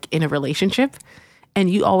be like in a relationship and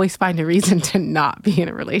you always find a reason to not be in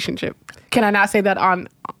a relationship. Can I not say that on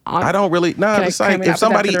I don't really, it's like if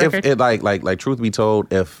somebody, if truth be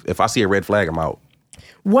told, if I see a red flag, I'm out.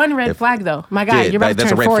 One red flag, though. My God, you're about to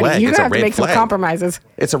turn 40. You're going to have to make some compromises.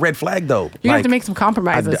 It's a red flag, though. You have to make some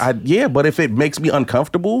compromises. Yeah, but if it makes me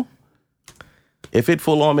uncomfortable, if it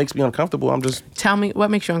full on makes me uncomfortable, I'm just... Tell me,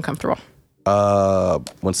 what makes you uncomfortable?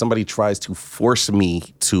 When somebody tries to force me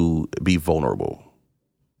to be vulnerable.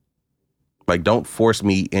 Like, don't force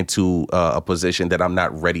me into a position that I'm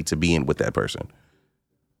not ready to be in with that person.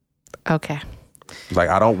 Okay. Like,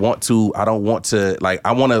 I want to, like,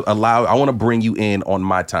 I want to bring you in on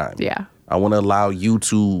my time. Yeah. I want to allow you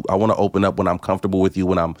to, I want to open up when I'm comfortable with you,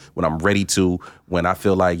 when I'm ready to, when I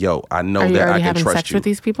feel like, yo, I know that I can trust you. Are you already having sex with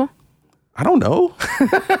these people? I don't know.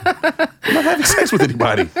 I'm not having sex with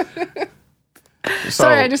anybody.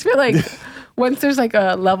 Sorry, I just feel like once there's like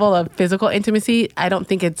a level of physical intimacy, I don't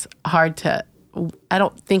think it's a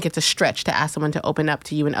stretch to ask someone to open up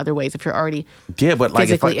to you in other ways if you're already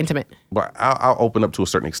physically intimate. But I'll open up to a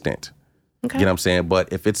certain extent. Okay. You know what I'm saying?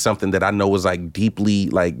 But if it's something that I know is like deeply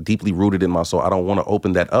rooted in my soul, I don't want to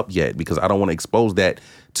open that up yet because I don't want to expose that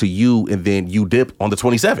to you and then you dip on the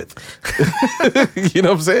 27th. You know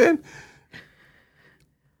what I'm saying?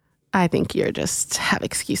 I think you're just have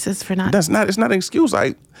excuses for not. It's not an excuse.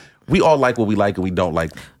 We all like what we like and we don't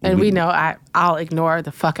like. And we know I'll ignore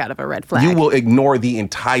the fuck out of a red flag. You will ignore the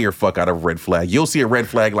entire fuck out of a red flag. You'll see a red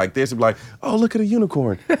flag like this and be like, oh, look at a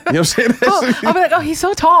unicorn. You know what I'm saying? I'll be like, oh, he's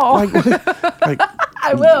so tall.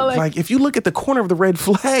 I will. Like, if you look at the corner of the red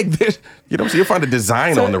flag, you know, so you'll find a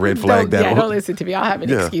design on the red flag. Don't listen to me. I'll have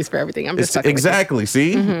an excuse for everything. I'm just exactly.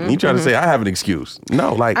 See, you try to say I have an excuse.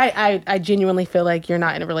 No, like I genuinely feel like you're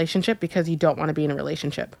not in a relationship because you don't want to be in a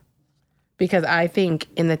relationship. Because I think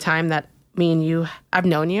in the time that me and you, I've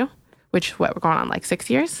known you, which we're going on like 6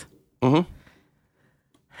 years. Mm-hmm.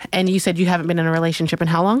 And you said you haven't been in a relationship in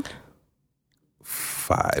how long?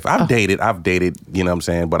 5. I've dated, you know what I'm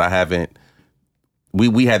saying? But I haven't.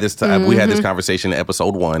 We had this we had this conversation in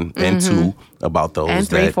episode 1 and 2 about those and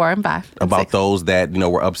 3, 4, and 5 and about 6. Those that, you know,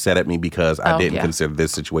 were upset at me because I didn't consider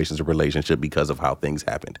this situation as a relationship because of how things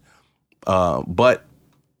happened. But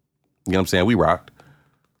you know what I'm saying? We rocked.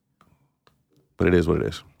 But it is what it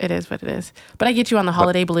is. It is what it is. But I get you on the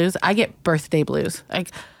holiday blues. I get birthday blues. Like,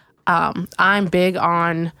 I'm big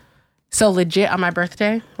on, so legit on my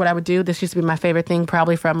birthday, what I would do, this used to be my favorite thing,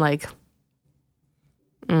 probably from like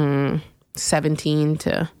 17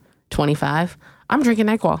 to 25. I'm drinking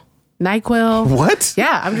NyQuil. What?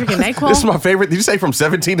 Yeah, I'm drinking NyQuil. This is my favorite. Did you say from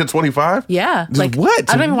 17 to 25? Yeah. Like what?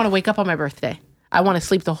 I don't even want to wake up on my birthday. I want to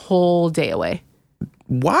sleep the whole day away.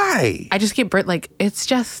 Why? I just get it's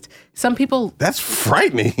just some people. That's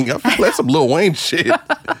frightening. I feel like that's some Lil Wayne shit.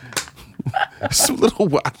 Some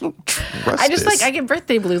little. I don't trust. I just this. I get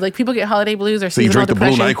birthday blues. Like people get holiday blues or so you drink the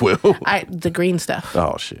blue NyQuil. The green stuff.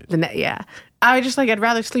 Oh shit. Yeah. I just I'd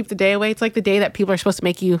rather sleep the day away. It's like the day that people are supposed to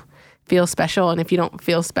make you feel special, and if you don't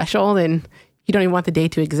feel special, then you don't even want the day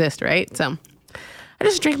to exist, right? So I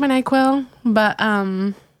just drink my NyQuil, but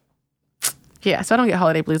yeah, so I don't get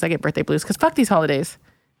holiday blues. I get birthday blues because fuck these holidays.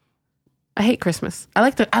 I hate Christmas.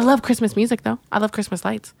 I love Christmas music though. I love Christmas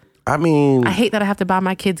lights. I mean, I hate that I have to buy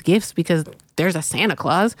my kids gifts because there's a Santa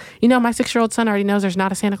Claus. You know, my 6-year-old son already knows there's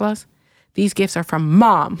not a Santa Claus. These gifts are from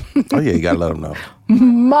mom. Oh yeah, you gotta let them know.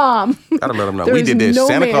 Mom. Gotta let them know. We did this.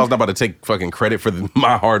 Santa Claus not about to take fucking credit for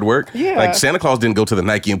my hard work. Yeah. Like Santa Claus didn't go to the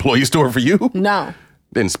Nike employee store for you. No.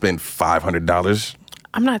 Didn't spend $500.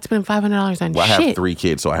 I'm not spending $500 on shit. I have 3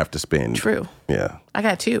 kids, so I have to spend. True. Yeah. I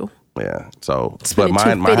got 2. Yeah. So, but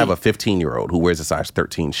I have a 15-year-old who wears a size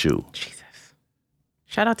 13 shoe. Jesus.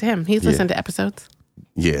 Shout out to him. He's listened to episodes.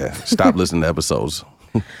 Yeah. Stop listening to episodes.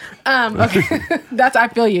 Okay. I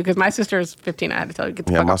feel you because my sister is 15. I had to tell you get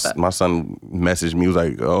the fuck off that. My son messaged me. He was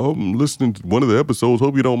like, "Oh, I'm listening to one of the episodes.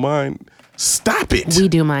 Hope you don't mind." Stop it. We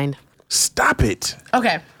do mind. Stop it.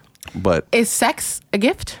 Okay. But is sex a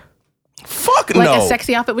gift? Fuck like no. A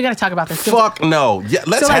sexy outfit? We got to talk about this. Fuck no. Yeah,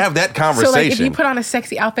 let's have that conversation. So if you put on a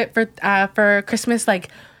sexy outfit for Christmas,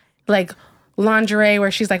 like lingerie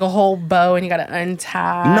where she's like a whole bow and you got to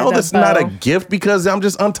untie. No, that's not a gift because I'm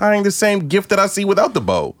just untying the same gift that I see without the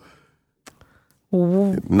bow.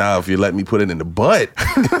 Ooh. Now, if you let me put it in the butt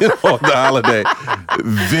on the holiday,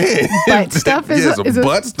 then butt stuff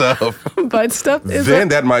butt stuff. Butt stuff. Then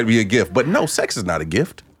that might be a gift. But no, sex is not a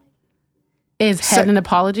gift. Is head an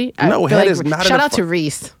apology? No, head is not. Shout out to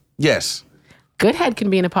Reese. Yes. Good head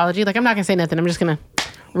can be an apology. Like I'm not gonna say nothing. I'm just gonna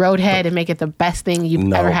road head and make it the best thing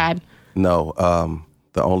you've ever had. No.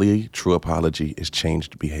 The only true apology is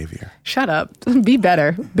changed behavior. Shut up. Be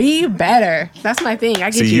better. Be better. That's my thing. I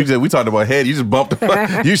get you. We talked about head. You just bumped.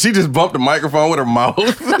 She just bumped the microphone with her mouth.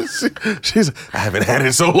 She's. I haven't had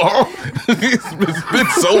it so long. It's been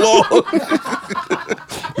so long.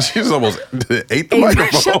 She's almost ate the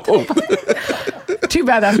microphone. Too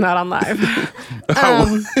bad that's not on live.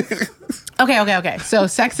 Okay. So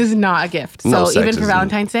sex is not a gift. So even for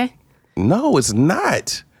Valentine's Day? No, it's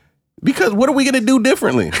not. Because what are we going to do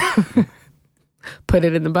differently? Put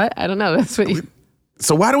it in the butt? I don't know. That's what you...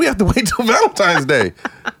 So why do we have to wait till Valentine's Day?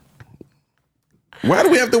 Why do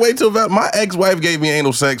we have to wait till my ex-wife gave me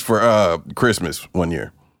anal sex for Christmas one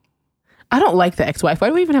year? I don't like the ex-wife. Why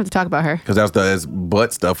do we even have to talk about her? Because that's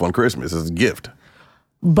butt stuff on Christmas. It's a gift.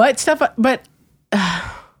 Butt stuff, but...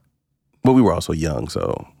 Well, we were also young,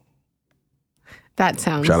 so... That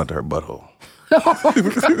sounds... Shout out to her butthole.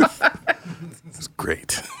 It's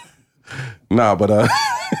great. Nah, but...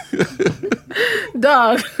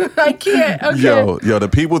 Dog, I can't. Okay. Yo, the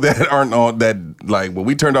people that aren't on that, like, when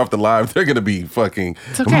we turned off the live, they're going to be fucking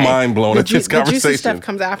mind blown at this conversation. The juicy stuff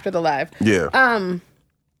comes after the live. Yeah.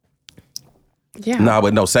 Yeah. Nah,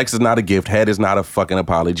 but no, sex is not a gift. Head is not a fucking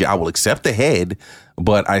apology. I will accept the head,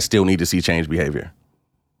 but I still need to see change behavior.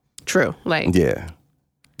 True. Like. Yeah. You know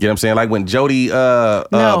what I'm saying? Like when Jody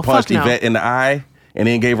punched Yvette in the eye and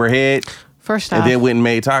then gave her head. First off. And then went and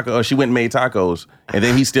made tacos. Or she went and made tacos. And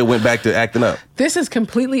then he still went back to acting up. This is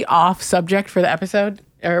completely off subject for the episode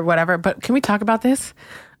or whatever, but can we talk about this?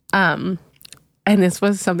 And this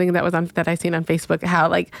was something that was that I seen on Facebook, how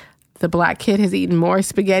like the black kid has eaten more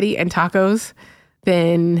spaghetti and tacos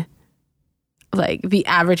than like the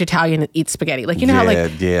average Italian eats spaghetti. Like, you know how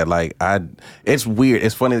like... Yeah, like it's weird.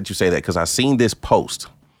 It's funny that you say that because I seen this post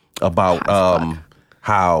about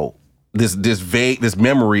how this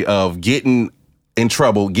memory of getting in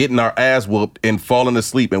trouble, getting our ass whooped and falling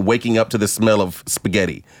asleep and waking up to the smell of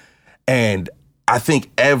spaghetti. And I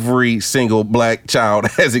think every single black child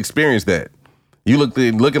has experienced that. You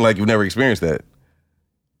looking like you've never experienced that.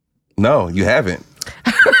 No, you haven't.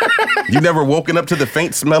 You never woken up to the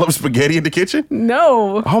faint smell of spaghetti in the kitchen?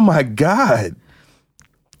 No. Oh my God.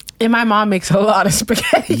 And my mom makes a lot of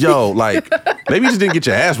spaghetti. Yo, like, maybe you just didn't get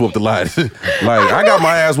your ass whooped a lot. Like, I got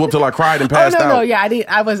my ass whooped till I cried and passed out. No, yeah,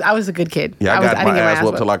 I was a good kid. Yeah, I got my ass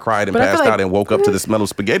whooped till I cried and passed out and woke up to the smell of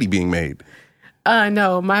spaghetti being made.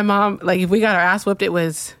 No, my mom, like, if we got our ass whooped, it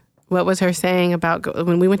was, what was her saying about,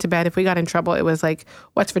 when we went to bed, if we got in trouble, it was like,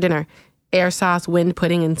 what's for dinner? Air sauce, wind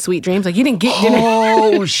pudding, and sweet dreams. Like, you didn't get dinner.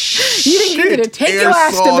 Oh, shit. You didn't get dinner. Take your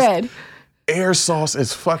ass to bed. Air sauce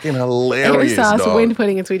is fucking hilarious, Air sauce, dog. wind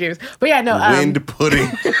pudding, and sweet dreams. But yeah, no. Wind pudding.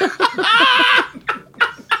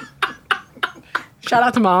 Shout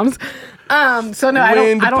out to moms. So no, I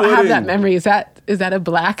don't have that memory. Is that a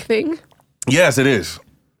black thing? Yes, it is.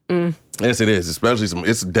 Yes, it is.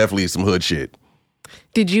 It's definitely some hood shit.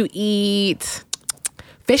 Did you eat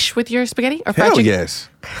fish with your spaghetti or fried Hell chicken? Yes.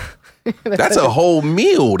 That's a whole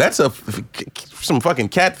meal. That's some fucking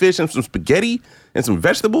catfish and some spaghetti and some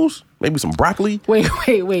vegetables, maybe some broccoli. Wait.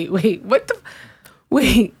 What the?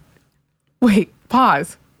 Wait.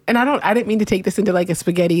 Pause. And I didn't mean to take this into like a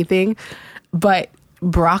spaghetti thing, but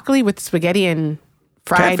broccoli with spaghetti and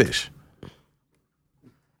fried catfish.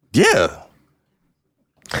 Yeah.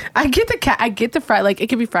 I get the fried, like it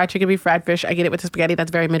could be fried chicken, it could be fried fish. I get it with the spaghetti.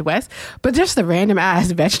 That's very Midwest. But just the random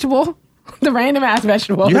ass vegetable. The random ass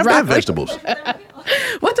vegetable. You have to have vegetables.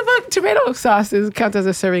 What the fuck? Tomato sauce counts as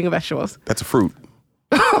a serving of vegetables. That's a fruit.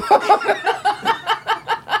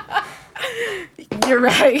 You're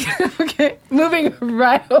right. Okay. Moving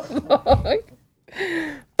right along.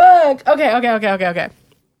 Fuck. Okay.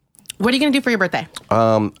 What are you going to do for your birthday?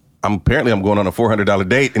 I'm going on a $400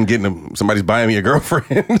 date and getting somebody's buying me a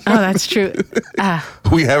girlfriend. Oh, that's true.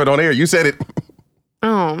 We have it on air. You said it.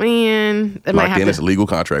 Oh, man. Locked in. It's a legal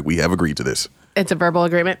contract. We have agreed to this. It's a verbal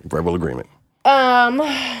agreement? Verbal agreement. No,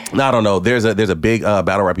 I don't know. There's a big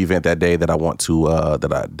battle rap event that day that I want to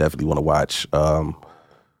that I definitely want to watch.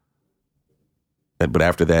 But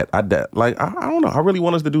after that, I don't know. I really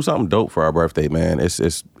want us to do something dope for our birthday, man. It's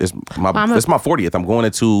my 40th. I'm going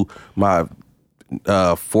into my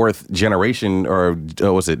fourth generation, or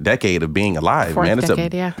was it decade of being alive, man.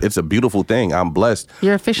 It's a beautiful thing. I'm blessed.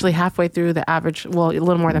 You're officially halfway through the average, well, a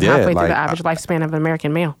little more than halfway through the average lifespan of an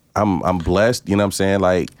American male. I'm blessed, you know what I'm saying?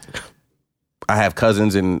 Like, I have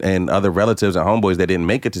cousins and other relatives and homeboys that didn't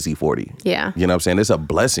make it to see 40. Yeah. You know what I'm saying? It's a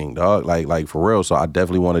blessing, dog. Like for real. So I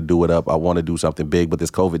definitely want to do it up. I want to do something big, but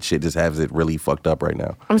this COVID shit just has it really fucked up right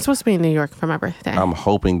now. I'm supposed to be in New York for my birthday. I'm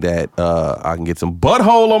hoping that I can get some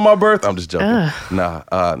butthole on my birthday. I'm just joking. In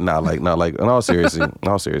all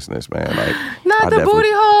seriousness, man. Like, not the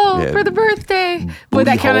booty hole for the birthday. Would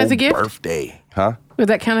that count as a gift? Birthday, huh? Would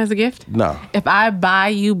that count as a gift? No. If I buy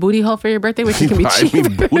you booty hole for your birthday, which can be cheap. Buy me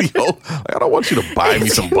booty hole? Like, I don't want you to buy me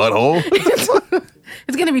some butthole.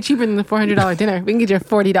 It's going to be cheaper than the $400 dinner. We can get you a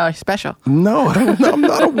 $40 special. No, I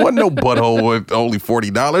don't want no butthole with only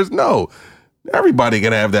 $40. No. Everybody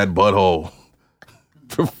can have that butthole.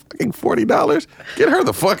 For fucking $40? Get her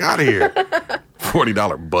the fuck out of here.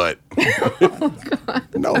 $40 butt. Oh,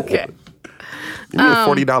 God. No. Okay. Give me a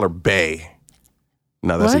 $40 bay.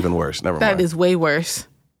 No, that's even worse. Never mind. That is way worse.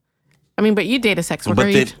 I mean, but you date a sex worker.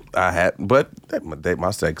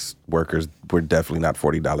 My sex workers were definitely not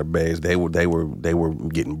 $40 bays. They were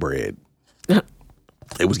getting bread.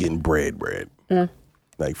 It was getting bread. Yeah.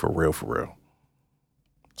 Like for real.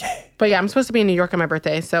 Yeah. But yeah, I'm supposed to be in New York on my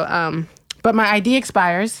birthday. So, but my ID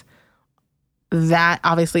expires that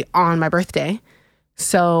obviously on my birthday.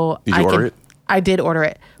 So did you order it? I did order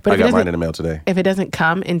it. But I got mine in the mail today. If it doesn't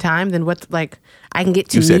come in time, then what's like I can get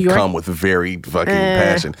to New York. You said come with very fucking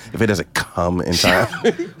passion. If it doesn't come in time,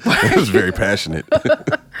 it was very passionate.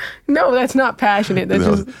 No, that's not passionate. That's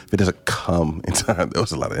just, if it doesn't come in time, there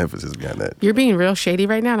was a lot of emphasis behind that. You're being real shady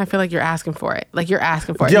right now, and I feel like you're asking for it. Like you're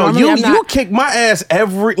asking for it. Yo, you kick my ass at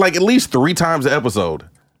least 3 times an episode.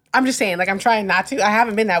 I'm just saying, like I'm trying not to. I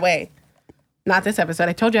haven't been that way. Not this episode.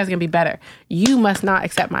 I told you I was going to be better. You must not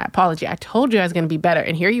accept my apology. I told you I was going to be better,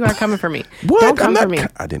 and here you are coming for me. What? Don't come for me.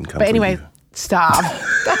 I didn't come. But anyway, for you. Stop.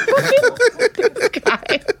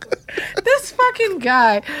 This fucking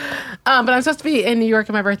guy. But I'm supposed to be in New York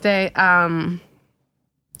on my birthday.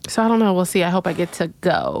 So I don't know. We'll see. I hope I get to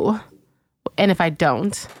go. And if I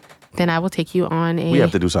don't, then I will take you on a. We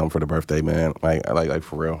have to do something for the birthday, man. Like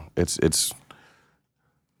for real. It's.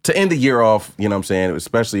 To end the year off, you know what I'm saying?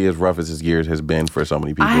 Especially as rough as this year has been for so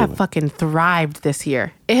many people. I have fucking thrived this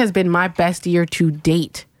year. It has been my best year to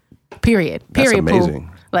date. Period. That's amazing.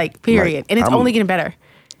 Pooh. Like, period. And it's only getting better.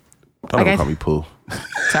 Don't call me Pooh.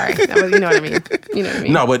 Sorry. You know what I mean. You know what I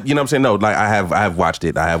mean. No, but you know what I'm saying? No, like I have watched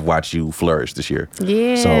it. I have watched you flourish this year.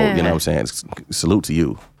 Yeah. So, you know what I'm saying? Salute to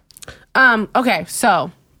you. Okay,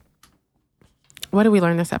 so what did we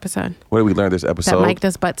learn this episode? That Mike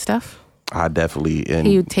does butt stuff. I definitely.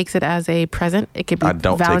 He takes it as a present. It could be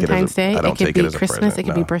Valentine's Day. It could be Christmas. It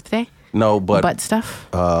could be birthday. No, but butt stuff.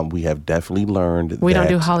 We have definitely learned we don't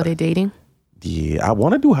do holiday dating. Yeah, I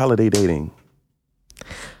want to do holiday dating.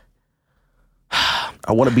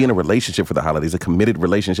 I want to be in a relationship for the holidays, a committed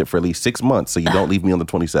relationship for at least 6 months, so you don't leave me on the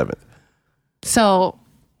 27th. So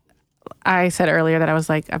I said earlier that I was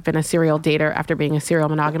like, I've been a serial dater after being a serial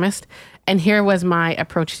monogamist. And here was my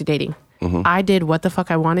approach to dating. Mm-hmm. I did what the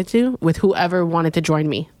fuck I wanted to with whoever wanted to join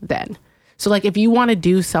me then. So like, if you want to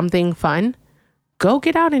do something fun, go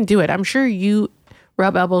get out and do it. I'm sure you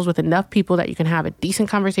rub elbows with enough people that you can have a decent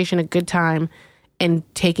conversation, a good time, and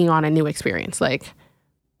taking on a new experience. Like,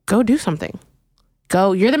 go do something.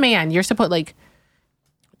 Go. You're the man. You're supposed like.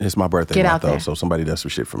 It's my birthday month, though, there. so somebody does some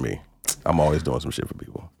shit for me. I'm always doing some shit for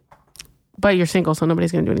people. But you're single, so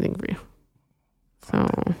nobody's gonna do anything for you.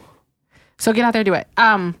 So get out there, do it.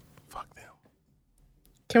 Fuck them.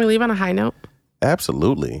 Can we leave on a high note?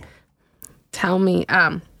 Absolutely. Tell me.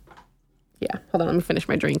 Yeah. Hold on. Let me finish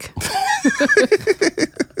my drink.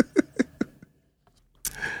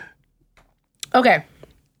 Okay.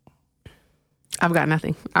 I've got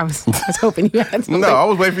nothing. I was hoping you had something. No, I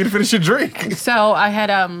was waiting for you to finish your drink. So I had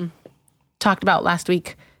talked about last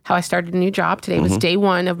week how I started a new job. Today was day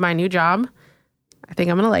 1 of my new job. I think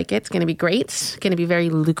I'm going to like it. It's going to be great. It's going to be very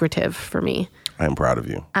lucrative for me. I am proud of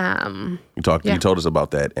you. You told us about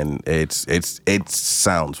that, and it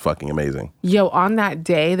sounds fucking amazing. Yo, on that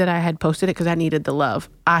day that I had posted it, because I needed the love,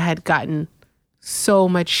 I had gotten so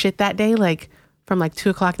much shit that day, like from like 2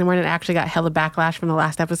 o'clock in the morning. I actually got hella backlash from the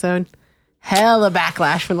last episode.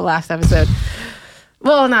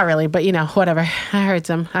 Well, not really, but you know, whatever. I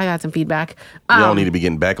got some feedback. You don't need to be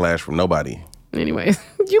getting backlash from nobody. Anyways,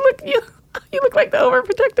 you look like the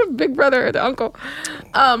overprotective big brother or the uncle.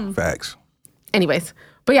 Facts. Anyways,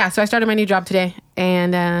 but yeah, so I started my new job today,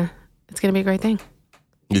 and it's gonna be a great thing.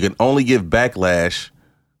 You can only give backlash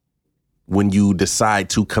when you decide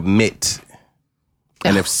to commit.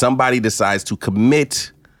 And if somebody decides to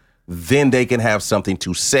commit, then they can have something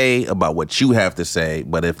to say about what you have to say.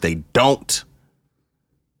 But if they don't,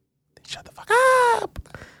 then shut the fuck up.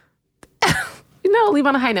 Leave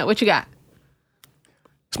on a high note. What you got?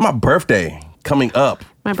 It's my birthday coming up.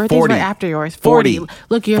 My birthday's 40. Right after yours. 40.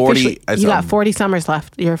 Look, you're 40, officially, you got 40 summers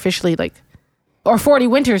left. You're officially or 40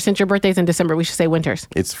 winters since your birthday's in December. We should say winters.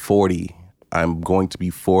 It's 40. I'm going to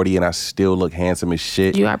be 40 and I still look handsome as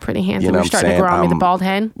shit. You are pretty handsome. You know, you're starting to grow on me the bald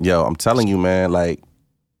head. Yo, I'm telling you, man, like,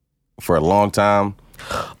 for a long time.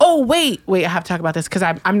 Oh, wait, I have to talk about this because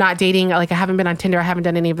I'm not dating. Like, I haven't been on Tinder. I haven't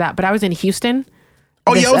done any of that. But I was in Houston.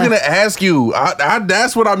 Oh, yeah, I was going to ask you.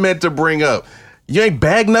 That's what I meant to bring up. You ain't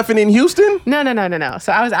bagged nothing in Houston? No.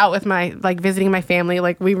 So I was out with visiting my family.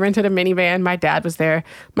 Like, we rented a minivan. My dad was there.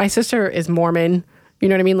 My sister is Mormon. You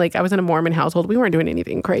know what I mean? Like, I was in a Mormon household. We weren't doing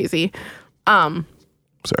anything crazy. Sorry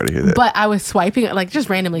to hear that. But I was swiping, like, just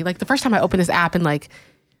randomly. Like, the first time I opened this app in, like,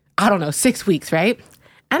 I don't know, 6 weeks, right?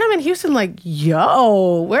 And I'm in Houston like,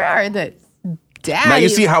 yo, where are the Daddy. Now you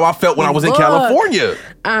see how I felt when I was in California.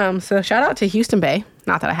 So shout out to Houston Bay.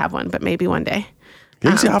 Not that I have one, but maybe one day.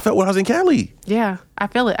 You see how I felt when I was in Cali. Yeah, I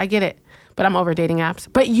feel it. I get it. But I'm over dating apps.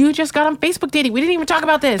 But you just got on Facebook dating. We didn't even talk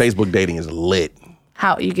about this. Facebook dating is lit.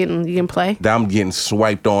 How you can play? I'm getting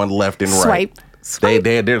swiped on left and right. Swipe.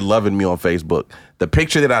 They're loving me on Facebook. The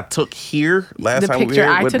picture that I took here last time we were here.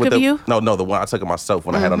 The picture I took of you? No, the one I took of myself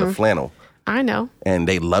when I had on the flannel. I know. And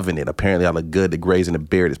they loving it. Apparently I look good. The grays in the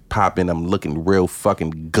beard is popping. I'm looking real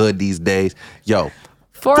fucking good these days. Yo,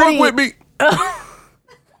 40. fuck with me.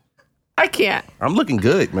 I can't. I'm looking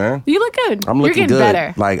good, man. You look good. I'm looking You're getting good.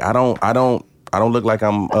 better. Like I don't look like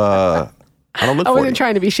I'm I don't look I 40. wasn't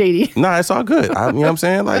trying to be shady. Nah, it's all good. You know what I'm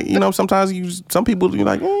saying? Like, sometimes some people you're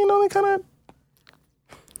like, they kind of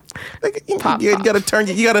you gotta turn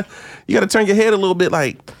your head a little bit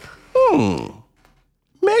like,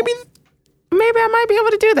 maybe I might be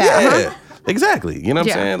able to do that. Yeah, exactly. You know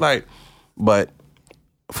what I'm saying? Like, but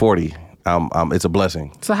 40, it's a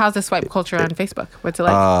blessing. So how's the swipe culture on Facebook? What's it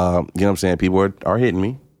like? You know what I'm saying? People are hitting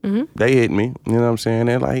me. Mm-hmm. They hit me. You know what I'm saying?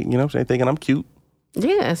 They're like, you know what I'm saying? Thinking I'm cute.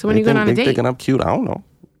 Yeah. So when you going on a date? Thinking I'm cute. I don't know.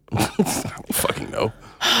 I don't fucking know.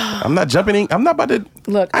 I'm not jumping in. I'm not about to.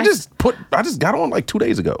 Look, I just got on like 2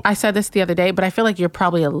 days ago. I said this the other day, but I feel like you're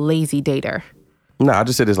probably a lazy dater. No, I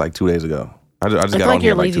just said this like 2 days ago. I just got feel on like here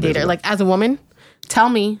you're a lazy like 2 days dater. ago. Like as a woman, tell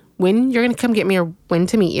me when you're gonna come get me or when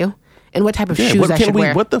to meet you and what type of shoes I should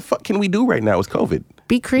wear. What the fuck can we do right now? It's COVID.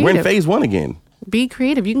 Be creative. We're in phase 1 again. Be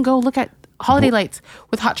creative. You can go look at holiday lights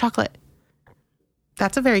with hot chocolate.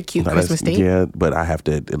 That's a very cute Christmas date. Yeah, but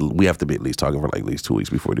we have to be at least talking for like at least 2 weeks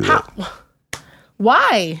before we do that.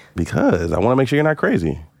 Why? Because I want to make sure you're not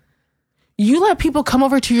crazy. You let people come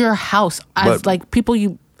over to your house as like people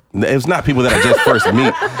you... It's not people that I just first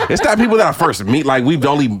meet. It's not people that I first meet. Like we've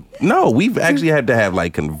actually had to have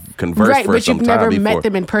like converse right, for some time before. Right, but you've never met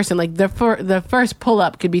them in person. Like the first pull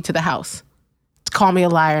up could be to the house. Call me a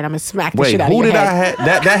liar and I'm gonna smack the shit out of your head.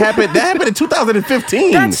 That happened? That happened in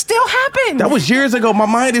 2015. That still happened. That was years ago. My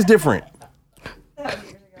mind is different. I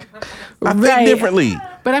think differently.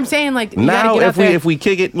 But I'm saying like now if we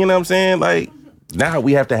kick it, you know what I'm saying? Like now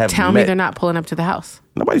we have to have. Tell me they're not pulling up to the house.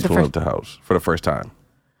 Nobody's pulling up to the house for the first time.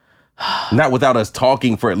 Not without us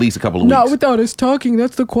talking for at least a couple of weeks. Not without us talking.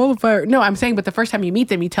 That's the qualifier. No, I'm saying, but the first time you meet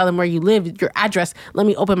them, you tell them where you live, your address. Let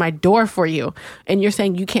me open my door for you. And you're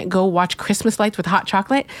saying you can't go watch Christmas lights with hot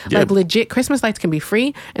chocolate? Yeah. Like legit, Christmas lights can be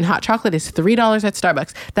free, and hot chocolate is $3 at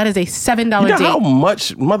Starbucks. That is a $7 you know date. How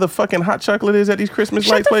much motherfucking hot chocolate is at these Christmas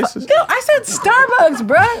light places? No, I said Starbucks,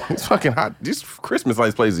 bruh. It's fucking hot. These Christmas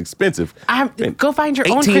lights places expensive. Go find your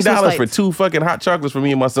own Christmas lights. $18 for 2 fucking hot chocolates for me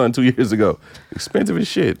and my son 2 years ago. Expensive as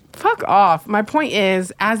shit. Fuck off. My point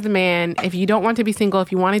is, as the man, if you don't want to be single,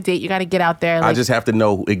 if you want to date, you got to get out there. Like, I just have to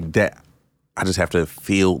know that. I just have to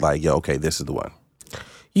feel like, yo, okay, this is the one.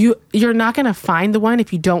 You're not going to find the one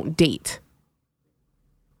if you don't date.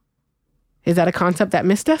 Is that a concept that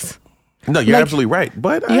missed us? No, you're absolutely right.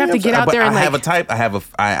 But you have to get out there and I have a type.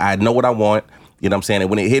 I know what I want. You know what I'm saying? And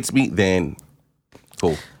when it hits me, then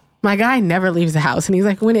cool. My guy never leaves the house, and he's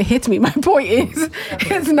like, when it hits me, my point is,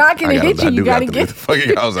 it's not going to hit you. You got to get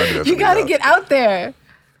fucking house. You got to get out there.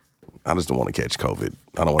 I just don't want to catch COVID.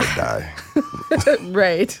 I don't want to die.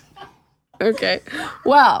 Right. Okay.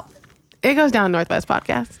 Well, it goes down Northwest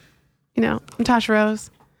Podcast. You know, I'm Tasha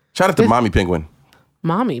Rose. Shout out to Mommy Penguin.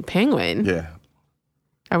 Mommy Penguin. Yeah.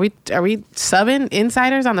 Are we subbing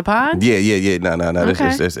insiders on the pod? Yeah. No.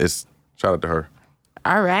 Okay. It's shout out to her.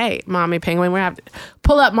 All right, Mommy Penguin. We're gonna have to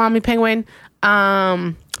pull up Mommy Penguin.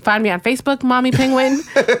 Find me on Facebook, Mommy Penguin.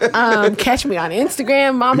 Catch me on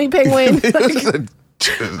Instagram, Mommy Penguin.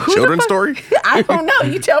 Children's story? I don't know.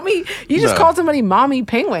 You tell me. You just called somebody Mommy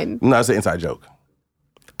Penguin. No, it's an inside joke.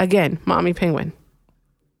 Again, Mommy Penguin.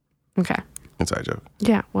 Okay. Inside joke.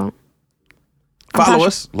 Yeah, well. Follow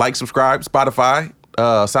us, like, subscribe, Spotify,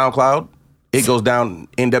 SoundCloud. It Goes Down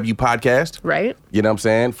NW Podcast. Right. You know what I'm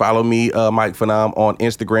saying? Follow me, Mike Phenom, on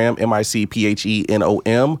Instagram,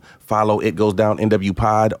 MICPHENOM. Follow It Goes Down NW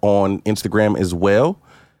Pod on Instagram as well.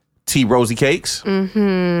 T Rosie Cakes.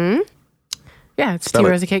 Mm-hmm. Yeah, it's T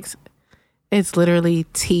Rosie Cakes. It's literally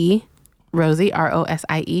T Rosie,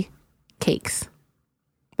 ROSIE, Cakes.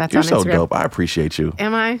 That's You're on Instagram. so dope. I appreciate you.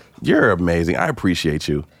 Am I? You're amazing. I appreciate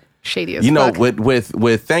you. Shady as fuck.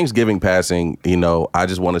 with Thanksgiving passing, I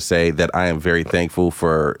just want to say that I am very thankful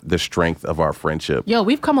for the strength of our friendship. Yo,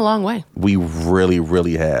 we've come a long way. We really,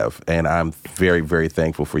 really have. And I'm very, very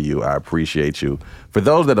thankful for you. I appreciate you. For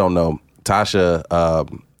those that don't know, Tasha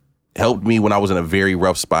helped me when I was in a very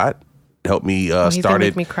rough spot. Helped me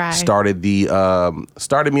started me on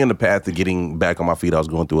the path to getting back on my feet. I was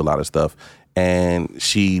going through a lot of stuff. And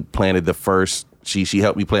she planted the first she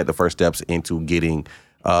helped me plant the first steps into getting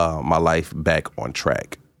my life back on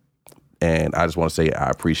track. And I just want to say I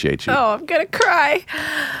appreciate you. Oh, I'm gonna cry.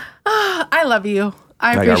 I love you.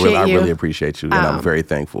 I appreciate you. I really appreciate you, and I'm very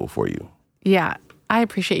thankful for you. Yeah, I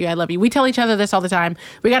appreciate you. I love you. We tell each other this all the time.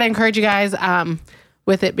 We got to encourage you guys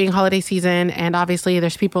with it being holiday season. And obviously,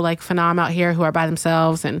 there's people like Phenom out here who are by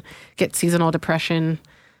themselves and get seasonal depression.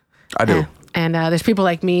 I do. And there's people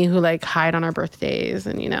like me who like hide on our birthdays.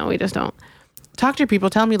 And, we just don't talk to your people.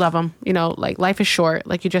 Tell them you love them. Like life is short.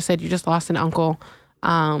 Like you just said, you just lost an uncle.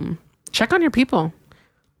 Check on your people.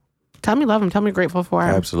 Tell me you love them. Tell me you're grateful for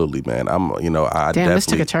them. Absolutely, man. I Damn, this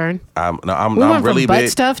took a turn. I'm we went really from butt big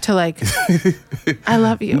stuff to like, I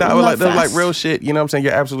love you. No, like real shit. You know what I'm saying?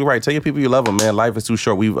 You're absolutely right. Tell your people you love them, man. Life is too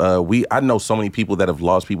short. I know so many people that have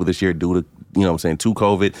lost people this year due to, to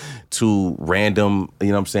COVID, to random,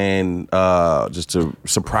 just to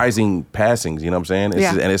surprising passings. You know what I'm saying?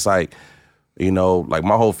 And it's like, like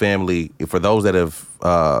my whole family. For those that have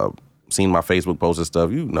seen my Facebook posts and stuff,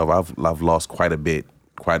 I've lost quite a bit.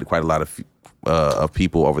 Quite a lot of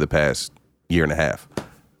people over the past year and a half.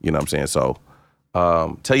 You know what I'm saying? So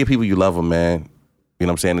tell your people you love them, man. You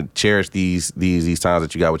know what I'm saying? And cherish these times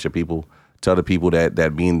that you got with your people. Tell the people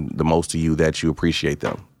that mean the most to you that you appreciate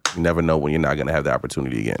them. You never know when you're not going to have the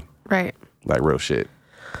opportunity again. Right. Like real shit.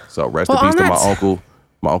 So rest in peace to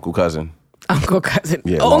my uncle cousin. Uncle cousin.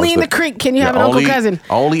 Yeah, only in the creek can you have an uncle cousin.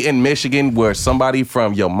 Only in Michigan where somebody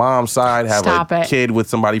from your mom's side have a kid with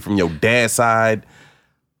somebody from your dad's side.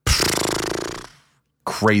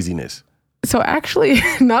 Craziness. So actually,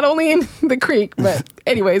 not only in the creek, but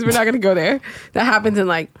anyways, we're not going to go there. That happens in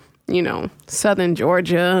like, southern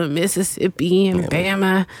Georgia, Mississippi, and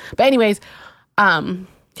Bama. But anyways,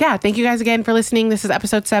 thank you guys again for listening. This is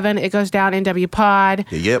episode 7. It goes down NW Pod.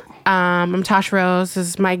 Yep. I'm Tosh Rose. This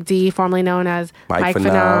is Mike D, formerly known as Mike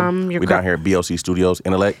Phenom. We're down here at BOC Studios.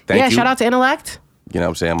 Intellect. Thank you. Shout out to Intellect. You know what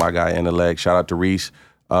I'm saying? My guy, Intellect. Shout out to Reese.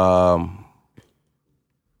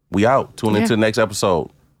 We out. Tune into the next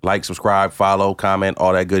episode. Like, subscribe, follow, comment,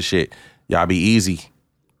 all that good shit. Y'all be easy.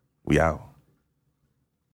 We out.